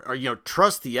are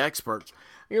trust the experts.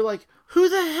 And you're like, who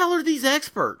the hell are these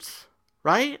experts,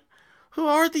 right? Who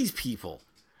are these people?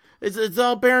 It's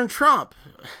all Barron Trump.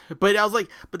 But I was like,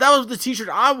 but that was the T-shirt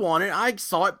I wanted. I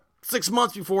saw it 6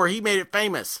 months before he made it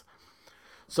famous.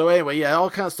 So anyway, yeah, it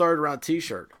all kind of started around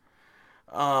T-shirt.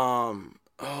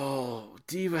 Oh,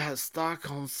 Diva has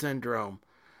Stockholm Syndrome.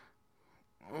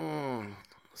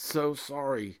 So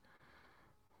sorry.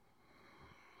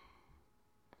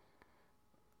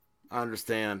 I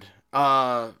understand.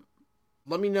 Let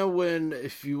me know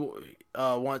if you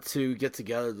want to get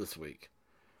together this week.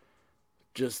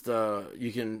 Just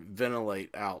you can vent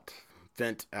out.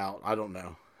 I don't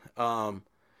know.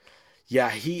 Yeah,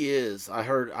 he is. I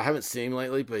haven't seen him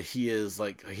lately, but he is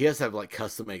like he has to have like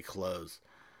custom made clothes.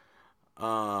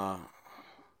 Uh,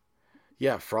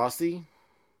 yeah, Frosty.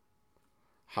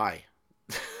 Hi.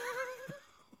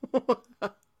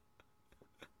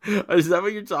 Is that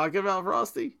what you're talking about,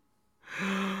 Frosty?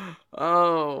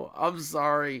 Oh, I'm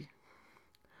sorry.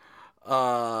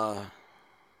 Uh,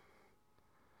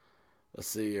 let's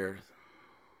see here.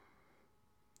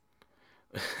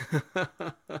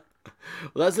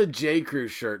 Well, that's a J. Crew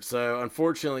shirt, so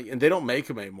unfortunately, and they don't make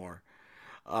them anymore.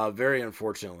 Very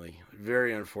unfortunately.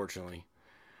 Very unfortunately.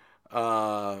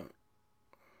 Uh,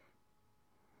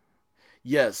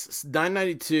 yes,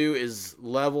 992 is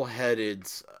level headed.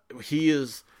 He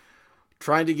is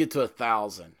trying to get to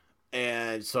 1,000.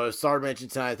 And so I started mentioning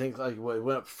tonight, I think like what, it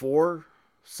went up 4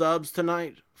 subs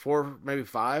tonight? 4, maybe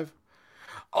 5?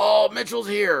 Oh, Mitchell's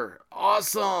here.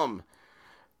 Awesome.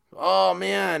 Oh,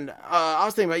 man. I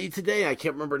was thinking about you today, and I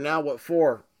can't remember now what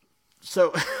for.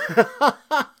 So,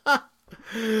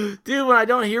 dude, when I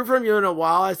don't hear from you in a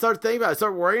while, I start thinking about it. I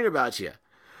start worrying about you.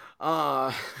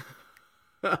 Uh,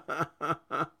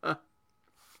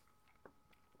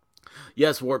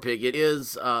 yes, Warpig, it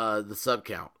is the sub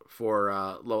count for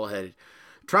Level Headed.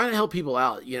 Trying to help people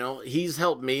out. You know, he's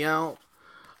helped me out.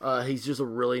 He's just a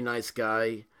really nice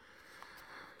guy.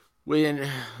 When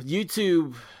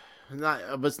YouTube,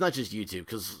 but it's not just YouTube,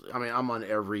 because I mean I'm on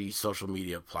every social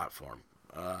media platform.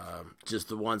 Just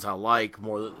the ones I like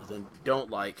more than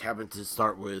don't like happen to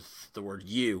start with the word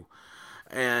 "you,"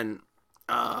 and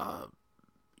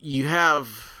you have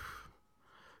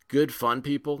good fun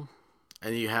people,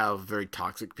 and you have very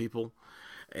toxic people.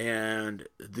 And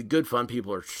the good fun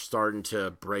people are starting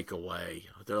to break away.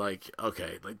 They're like,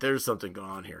 okay, like there's something going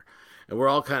on here, and we're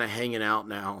all kind of hanging out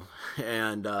now,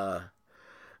 and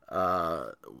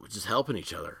just helping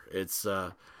each other. It's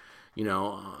you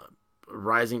know,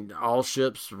 rising, all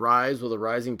ships rise with a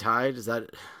rising tide. Is that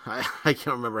I can't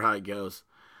remember how it goes.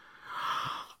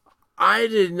 I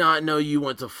did not know you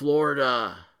went to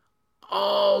Florida.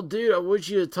 Oh, dude, I wish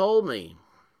you had told me.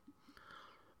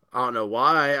 I don't know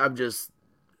why. I'm just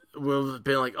we've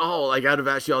been like, oh, like I'd have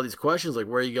asked you all these questions, like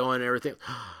where are you going and everything.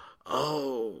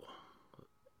 Oh,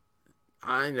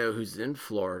 I know who's in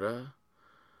Florida,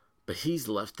 but he's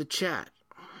left the chat.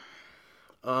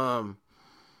 Uh-oh.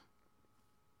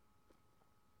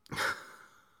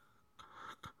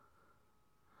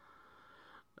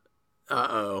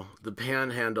 The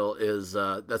Panhandle is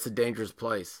that's a dangerous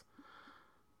place.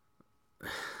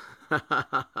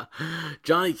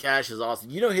 Johnny Cash is awesome.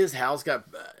 You know his house,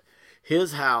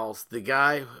 the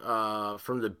guy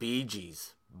from the Bee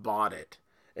Gees bought it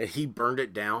and he burned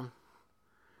it down.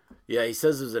 Yeah, he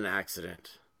says it was an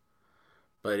accident.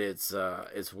 But it's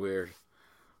weird.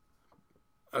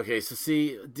 Okay, so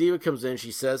see, Diva comes in,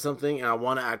 she says something, and I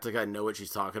want to act like I know what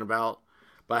she's talking about,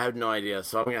 but I have no idea,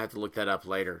 so I'm gonna have to look that up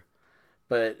later.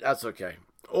 But that's okay.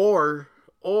 Or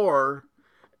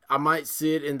I might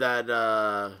see it in that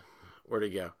where'd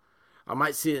it go? I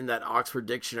might see it in that Oxford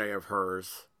Dictionary of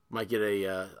hers. Might get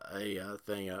a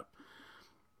thing up.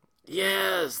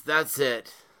 Yes, that's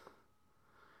it.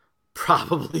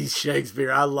 Probably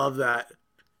Shakespeare. I love that.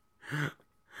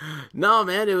 No,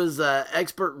 man, it was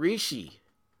Expert Rishi.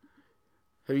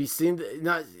 Have you seen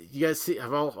not you guys see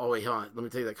have all oh wait, hold on. Let me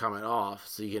take that comment off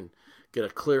so you can get a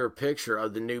clearer picture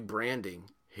of the new branding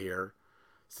here.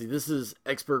 See, this is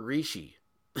Expert Rishi.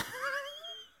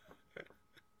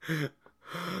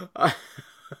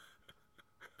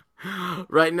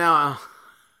 Right now,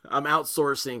 I'm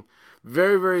outsourcing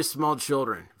very, very small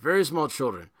children. Very small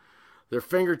children. Their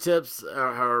fingertips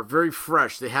are very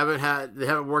fresh. They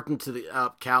haven't worked into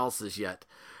the calluses yet.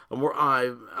 I'm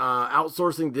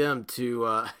outsourcing them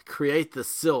to create the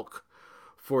silk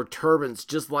for turbans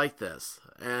just like this.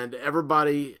 And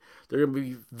everybody, they're gonna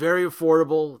be very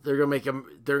affordable. They're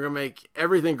gonna make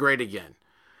everything great again.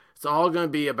 It's all going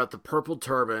to be about the purple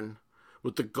turban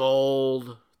with the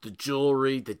gold, the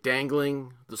jewelry, the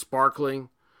dangling, the sparkling.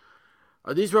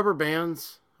 Are these rubber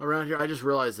bands around here? I just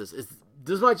realized this.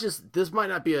 This might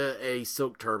not be a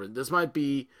silk turban. This might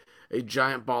be a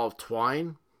giant ball of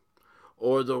twine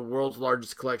or the world's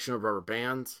largest collection of rubber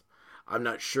bands. I'm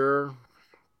not sure.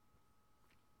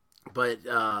 But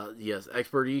yes,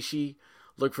 Expert Ishii.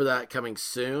 Look for that coming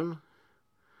soon.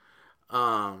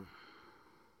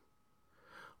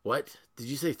 What? Did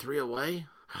you say 3 away?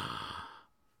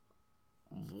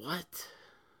 What?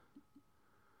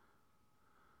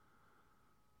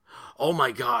 Oh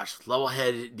my gosh,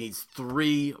 Levelhead needs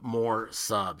 3 more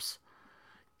subs.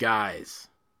 Guys.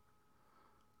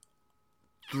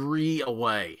 3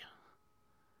 away.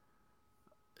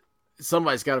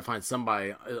 Somebody's got to find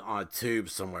somebody on a tube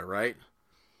somewhere, right?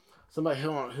 Somebody,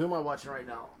 who am I watching right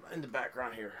now in the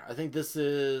background here? I think this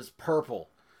is Purple.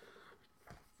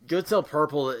 Go tell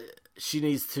Purple that she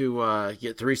needs to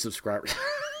get 3 subscribers.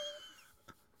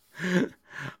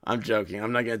 I'm joking.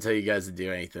 I'm not going to tell you guys to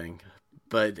do anything.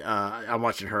 But I'm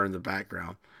watching her in the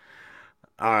background.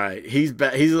 All right. He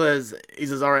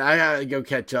says, all right, I got to go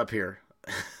catch up here.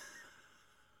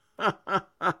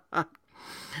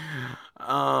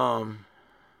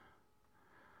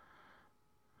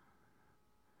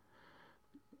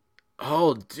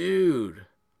 Oh, dude.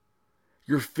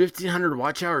 You're 1,500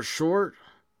 watch hours short?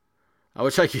 I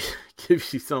wish I could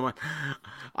give you someone.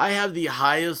 I have the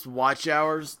highest watch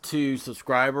hours to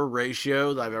subscriber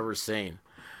ratio that I've ever seen.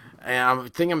 And I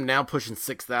think I'm now pushing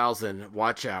 6,000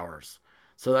 watch hours.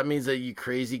 So that means that you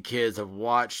crazy kids have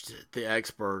watched The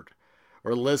Expert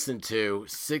or listened to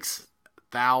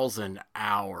 6,000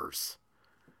 hours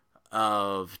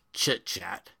of chit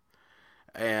chat.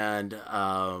 And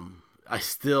I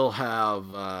still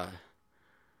have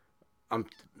I'm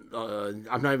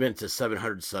not even to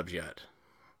 700 subs yet.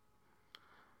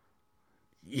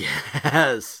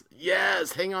 Yes.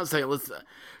 Hang on a second. Let's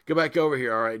go back over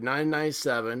here. All right,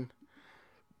 997.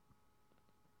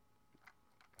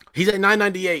 He's at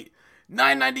 998.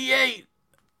 998.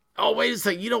 Oh, wait a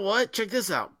second. You know what? Check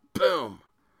this out. Boom.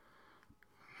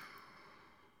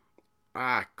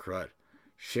 Ah, crud.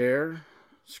 Share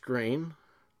screen.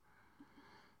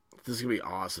 This is going to be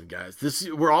awesome, guys.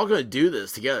 We're all going to do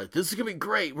this together. This is going to be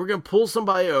great. We're going to pull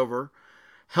somebody over,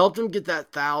 help them get that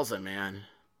 1,000, man.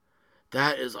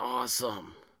 That is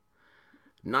awesome.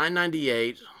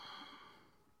 998.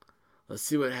 Let's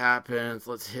see what happens.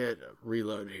 Let's hit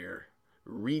reload here.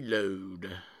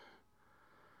 Reload.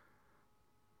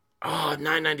 Oh,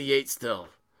 998 still.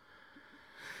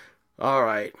 All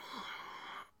right.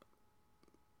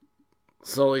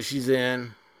 Slowly she's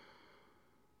in.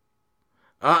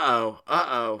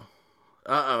 Uh-oh.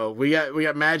 We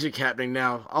got magic happening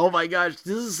now. Oh my gosh,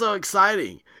 this is so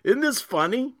exciting. Isn't this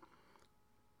funny?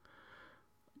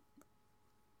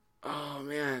 Oh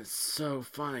man, it's so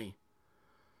funny.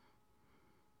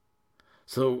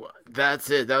 So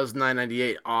that's it. That was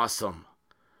 998. Awesome.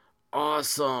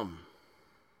 Let's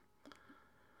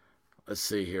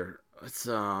see here.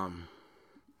 I'm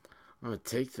gonna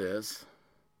take this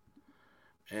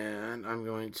and I'm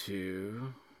going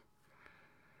to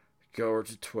go over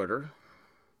to Twitter.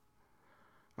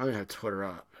 I'm going to have Twitter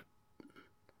up.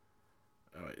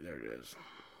 Oh, wait, there it is.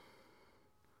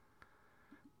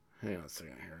 Hang on a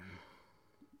second here.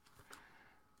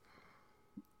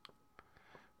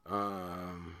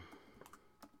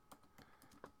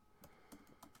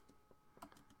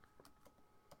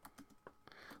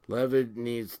 Levid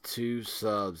needs 2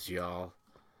 subs, y'all.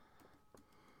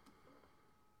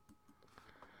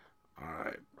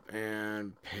 Alright,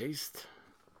 and paste.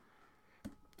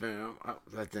 Boom. Oh,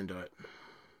 that didn't do it.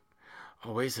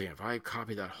 Oh, wait a second. If I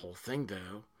copy that whole thing, though,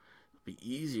 it'll be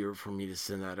easier for me to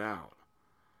send that out.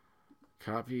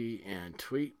 Copy and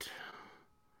tweet.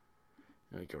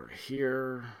 Let me go over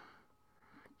here.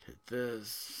 Hit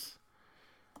this.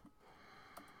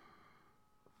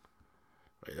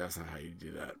 Wait, that's not how you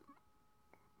do that.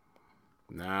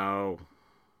 No.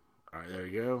 Alright, there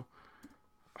you go.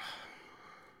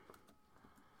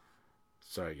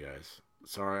 Sorry, guys.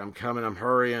 Sorry, I'm coming. I'm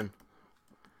hurrying.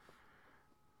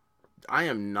 I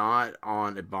am not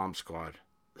on a bomb squad.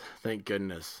 Thank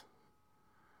goodness.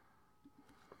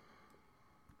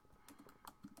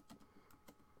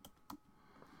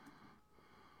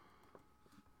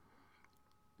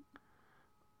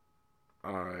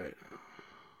 Alright.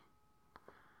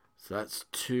 So that's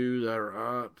 2 that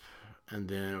are up. And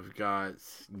then we've got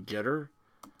Getter.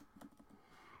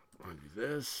 I'll do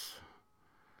this.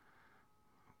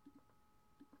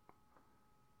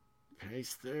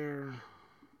 Paste there.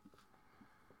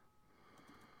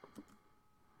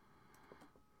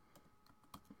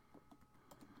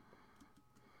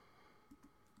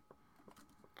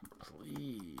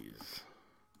 please.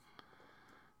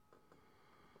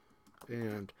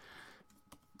 And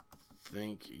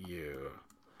thank you.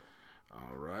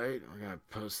 All right, we're going to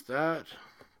post that.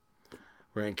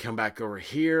 We're going to come back over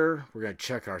here. We're going to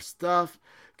check our stuff.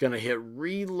 Going to hit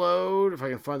reload, if I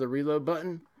can find the reload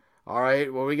button. All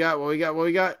right, what we got?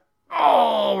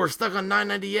 Oh, we're stuck on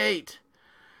 998.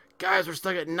 Guys, we're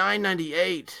stuck at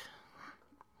 998.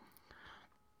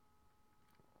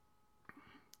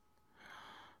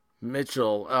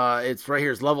 Mitchell, it's right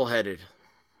here. It's level-headed.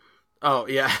 Oh,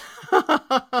 yeah.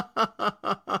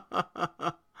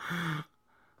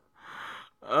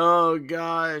 Oh,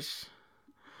 gosh.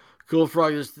 Cool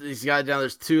Frog, he's got it down.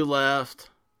 There's 2 left.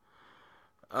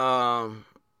 Let's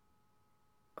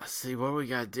see, what do we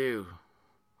got to do?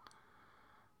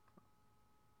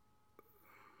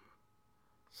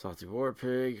 Salty War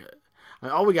Pig. I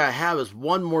mean, all we got to have is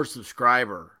one more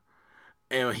subscriber.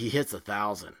 And he hits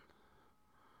 1,000.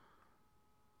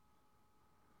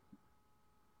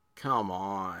 Come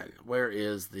on. Where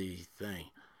is the thing?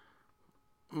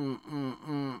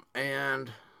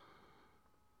 And...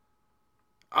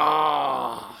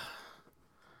 Oh,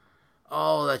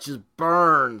 that just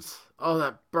burns. Oh,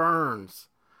 that burns.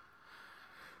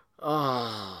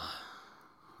 Oh.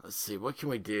 Let's see. What can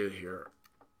we do here?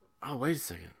 Oh, wait a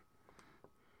second.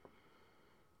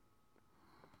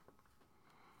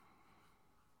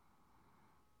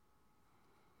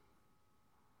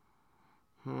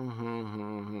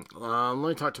 Let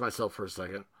me talk to myself for a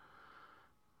second.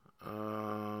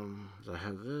 Do I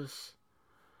have this?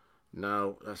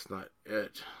 No, that's not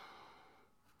it.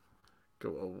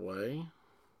 Go away.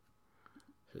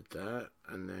 Hit that,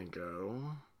 and then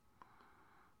go.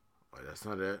 Wait, that's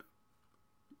not it.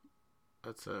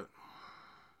 That's it.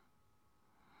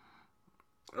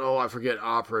 Oh, I forget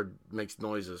Opera makes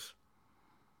noises.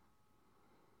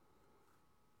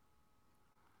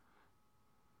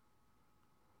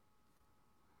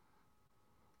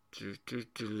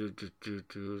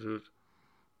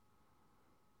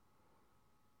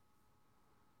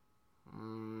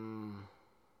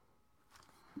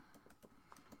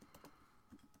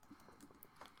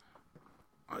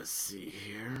 Let's see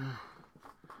here.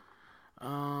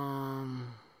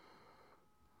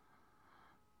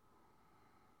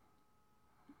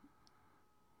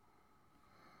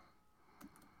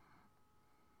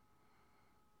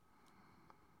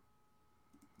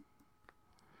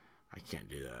 I can't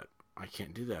do that. I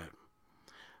can't do that.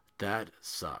 That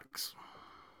sucks.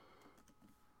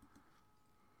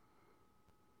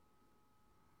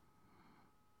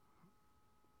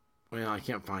 Well, I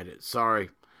can't find it. Sorry.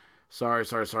 I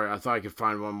thought I could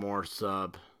find one more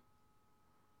sub.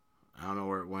 I don't know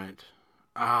where it went.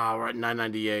 We're at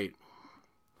 998.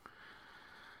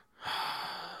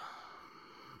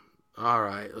 All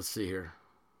right, let's see here.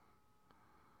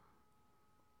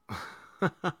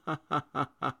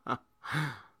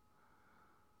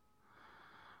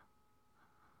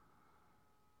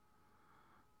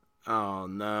 Oh,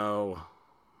 no.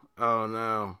 Oh,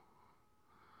 no.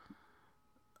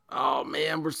 Oh,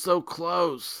 man, we're so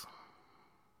close.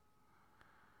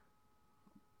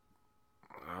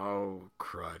 Oh,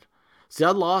 crud. See, I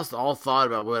lost all thought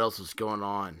about what else was going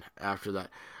on after that.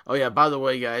 Oh, yeah, by the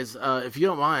way, guys, if you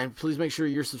don't mind, please make sure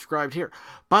you're subscribed here.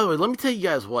 By the way, let me tell you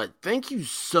guys what. Thank you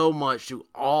so much to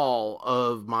all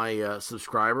of my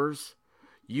subscribers.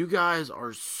 You guys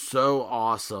are so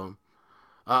awesome.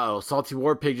 Uh-oh, Salty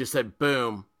War Pig just said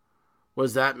boom. What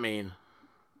does that mean?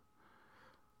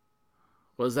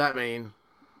 What does that mean?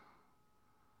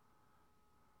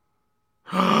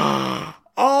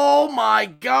 Oh my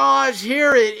gosh,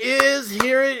 here it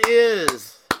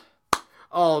is.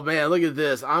 Oh man, look at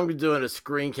this. I'm doing a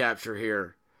screen capture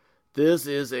here. This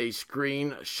is a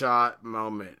screenshot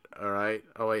moment, alright?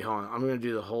 Oh wait, hold on. I'm going to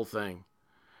do the whole thing.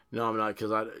 No, I'm not,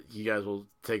 because you guys will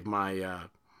take my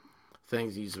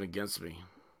things and use them against me.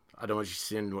 I don't want you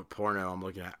seeing what porno I'm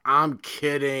looking at. I'm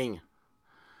kidding.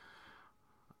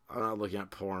 I'm not looking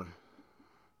at porn.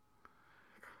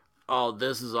 Oh,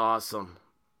 this is awesome.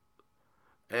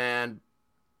 And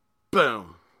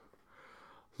boom.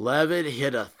 Levitt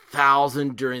hit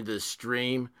 1,000 during the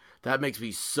stream. That makes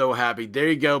me so happy. There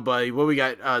you go, buddy. What we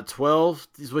got? 12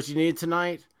 is what you need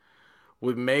tonight?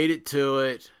 We made it to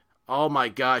it. Oh my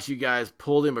gosh, you guys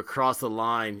pulled him across the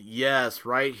line. Yes,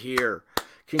 right here.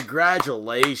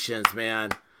 Congratulations,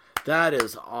 man. That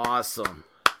is awesome.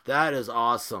 That is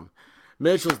awesome.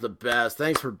 Mitchell's the best.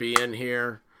 Thanks for being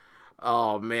here.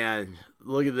 Oh, man.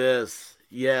 Look at this.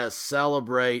 Yes,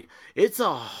 celebrate. It's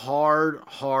a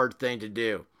hard thing to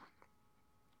do.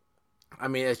 I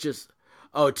mean, it's just...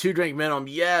 Oh, 2 drink minimum.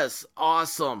 Yes,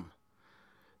 awesome.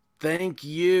 Thank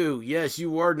you. Yes, you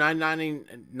were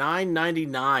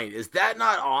 999. Is that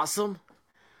not awesome?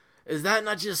 Is that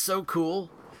not just so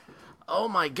cool? Oh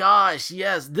my gosh,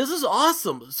 yes. This is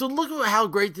awesome. So look at how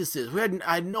great this is.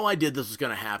 I had no idea this was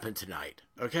going to happen tonight,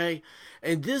 okay?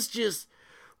 And this just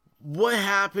what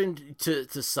happened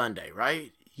to Sunday,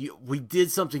 right? We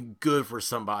did something good for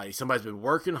somebody. Somebody's been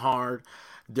working hard.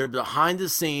 They're behind the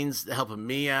scenes helping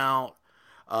me out,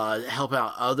 help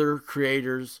out other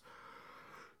creators.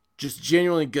 Just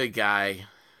genuinely good guy.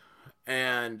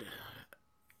 And,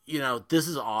 this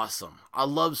is awesome. I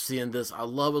love seeing this. I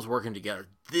love us working together.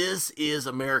 This is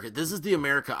America. This is the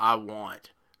America I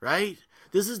want, right?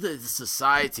 This is the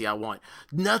society I want.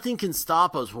 Nothing can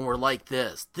stop us when we're like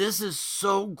this. This is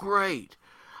so great.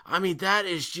 I mean,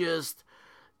 this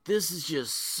is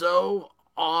just so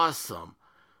awesome.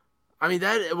 I mean,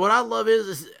 what I love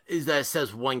is that it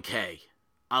says 1K.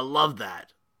 I love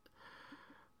that.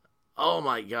 Oh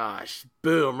my gosh.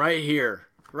 Boom, right here.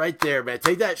 Right there, man.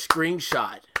 Take that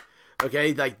screenshot.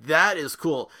 Okay, like that is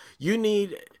cool.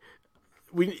 Levy,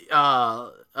 you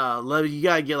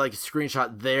gotta get like a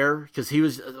screenshot there because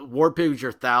War Pig was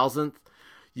your 1,000th.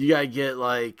 You gotta get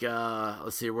like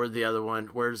let's see, where's the other one?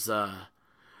 Where's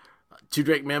 2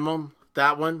 Drake Minimum?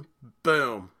 That one.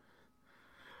 Boom.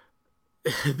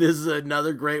 This is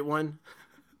another great one.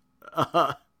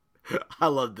 I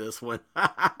love this one.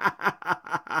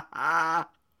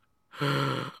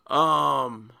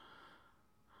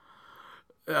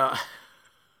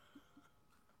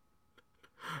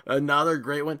 Another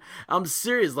great one. I'm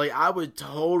serious. Like I would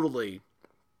totally.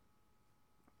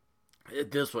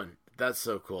 This one. That's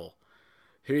so cool.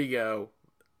 Here you go.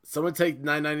 Someone take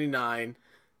 9.99.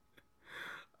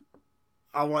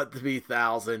 I want it to be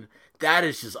 1,000. That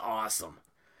is just awesome.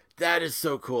 That is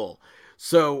so cool.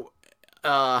 So,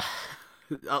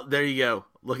 there you go.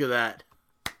 Look at that.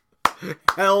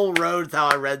 Hell Road's how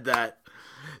I read that.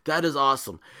 That is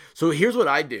awesome. So here's what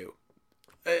I do.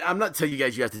 I'm not telling you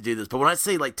guys you have to do this, but when I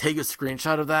say like take a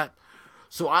screenshot of that,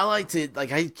 so I like to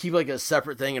I keep like a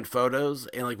separate thing in photos,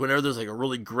 and like whenever there's like a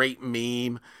really great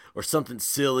meme or something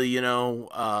silly,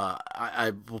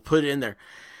 I will put it in there.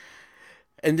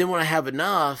 And then when I have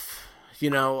enough,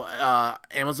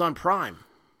 Amazon Prime,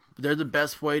 they're the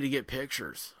best way to get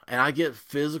pictures, and I get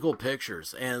physical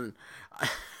pictures, and I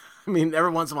mean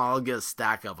every once in a while I'll get a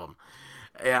stack of them,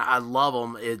 and I love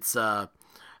them. It's like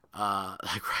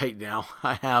right now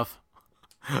I have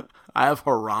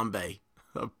Harambe,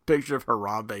 a picture of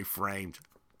Harambe framed.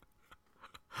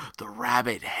 The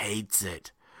rabbit hates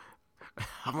it.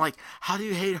 I'm like, how do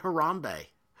you hate Harambe?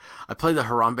 I play the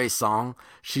Harambe song.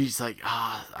 She's like,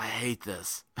 I hate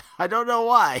this. I don't know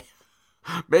why.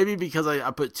 Maybe because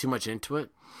I put too much into it.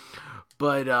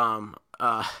 But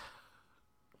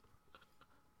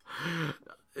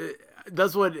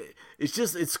that's what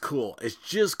it's cool. It's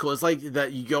just cool. It's like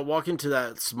that you go walk into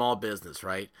that small business,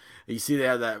 right? And you see they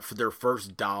have that for their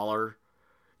first dollar,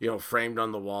 framed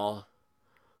on the wall.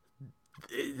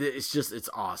 It's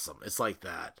awesome. It's like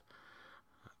that.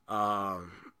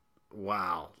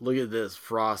 Wow. Look at this,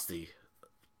 Frosty.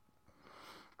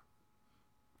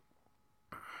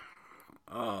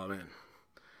 Oh man.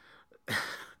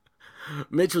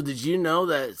 Mitchell, did you know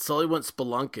that Sully went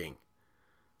spelunking?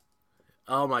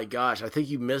 Oh my gosh, I think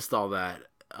you missed all that.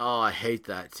 Oh, I hate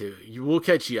that too. We'll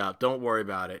catch you up. Don't worry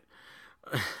about it.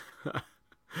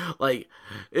 Like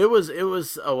it was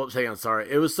oh whoops, hang on, sorry.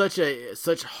 It was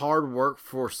such hard work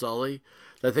for Sully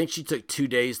that I think she took 2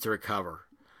 days to recover.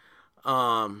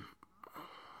 Oh,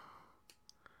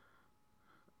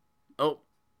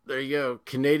 there you go.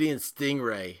 Canadian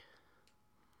Stingray.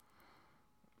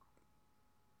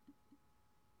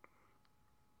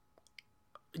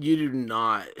 You do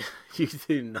not. You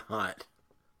do not.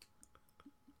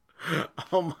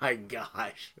 Oh my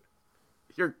gosh.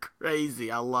 You're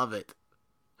crazy. I love it.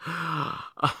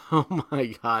 Oh my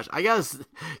gosh. I gotta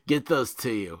get those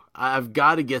to you. I've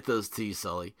got to get those to you,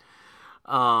 Sully.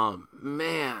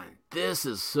 Man, this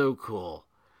is so cool.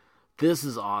 This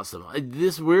is awesome.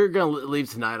 We're gonna leave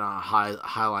tonight on a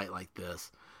highlight like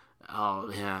this. Oh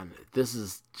man, this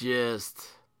is just.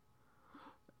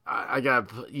 I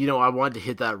got, I wanted to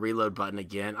hit that reload button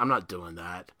again. I'm not doing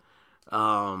that.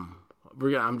 I'm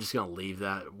just gonna leave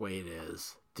that way it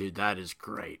is, dude. That is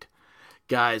great,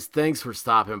 guys. Thanks for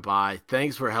stopping by.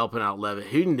 Thanks for helping out Levitt.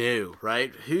 Who knew,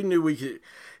 right? Who knew we could?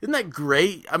 Isn't that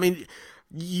great? I mean,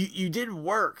 you did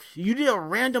work. You did a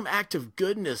random act of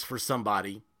goodness for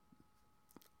somebody.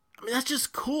 I mean, that's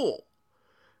just cool.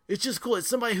 It's just cool. It's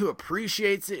somebody who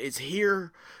appreciates it. It's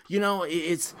here.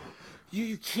 It's.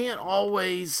 You can't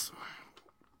always.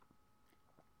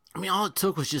 I mean, all it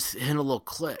took was just hitting a little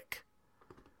click.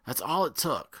 That's all it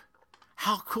took.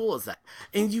 How cool is that?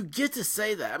 And you get to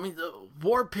say that. I mean, the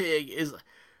War Pig is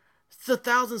it's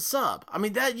 1,000 sub. I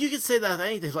mean, that you can say that with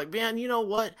anything. It's like, man, you know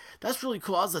what? That's really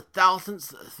cool. I was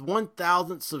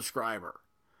 1,000th subscriber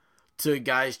to a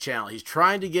guy's channel. He's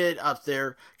trying to get up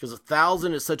there because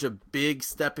 1,000 is such a big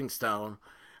stepping stone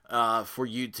for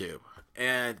YouTube,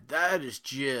 and that is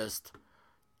just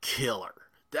killer.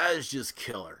 That is just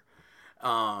killer.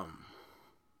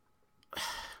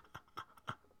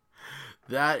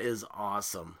 That is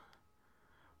awesome.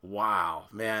 Wow,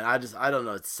 man. I don't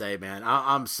know what to say, man.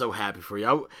 I'm so happy for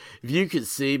you. If you could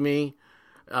see me,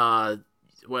 well,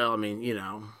 I mean, you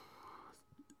know,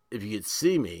 if you could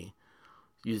see me,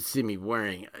 you'd see me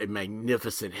wearing a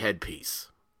magnificent headpiece.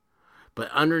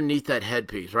 But underneath that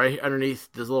headpiece, right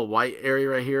underneath this little white area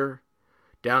right here,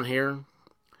 down here,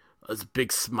 is a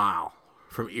big smile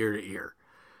from ear to ear.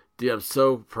 Dude, I'm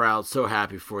so proud, so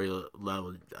happy for you,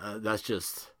 Level. That's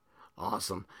just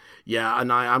awesome. Yeah,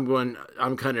 and I'm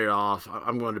cutting it off.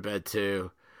 I'm going to bed too.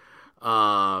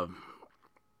 Yeah,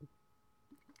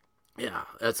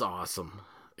 that's awesome.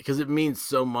 Because it means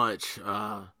so much.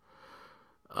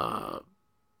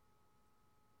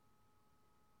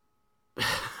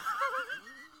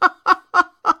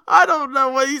 I don't know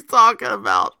what he's talking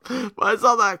about. When I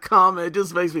saw that comment, it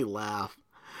just makes me laugh.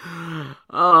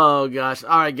 Oh, gosh.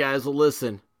 All right, guys. Well,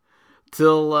 listen.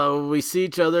 Till we see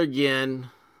each other again,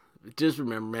 just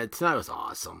remember, man, tonight was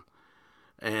awesome.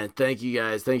 And thank you,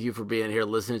 guys. Thank you for being here,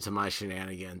 listening to my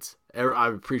shenanigans. I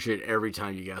appreciate every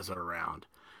time you guys are around.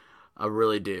 I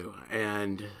really do.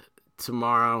 And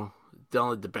tomorrow, don't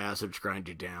let the bastards grind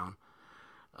you down.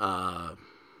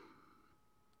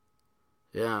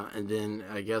 Yeah, and then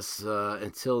I guess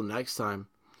until next time,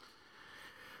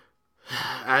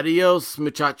 adios,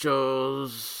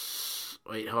 muchachos.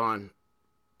 Wait, hold on.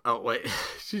 Oh, wait.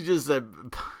 She just said,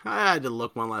 I had to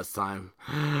look one last time.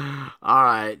 All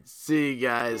right. See you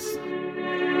guys.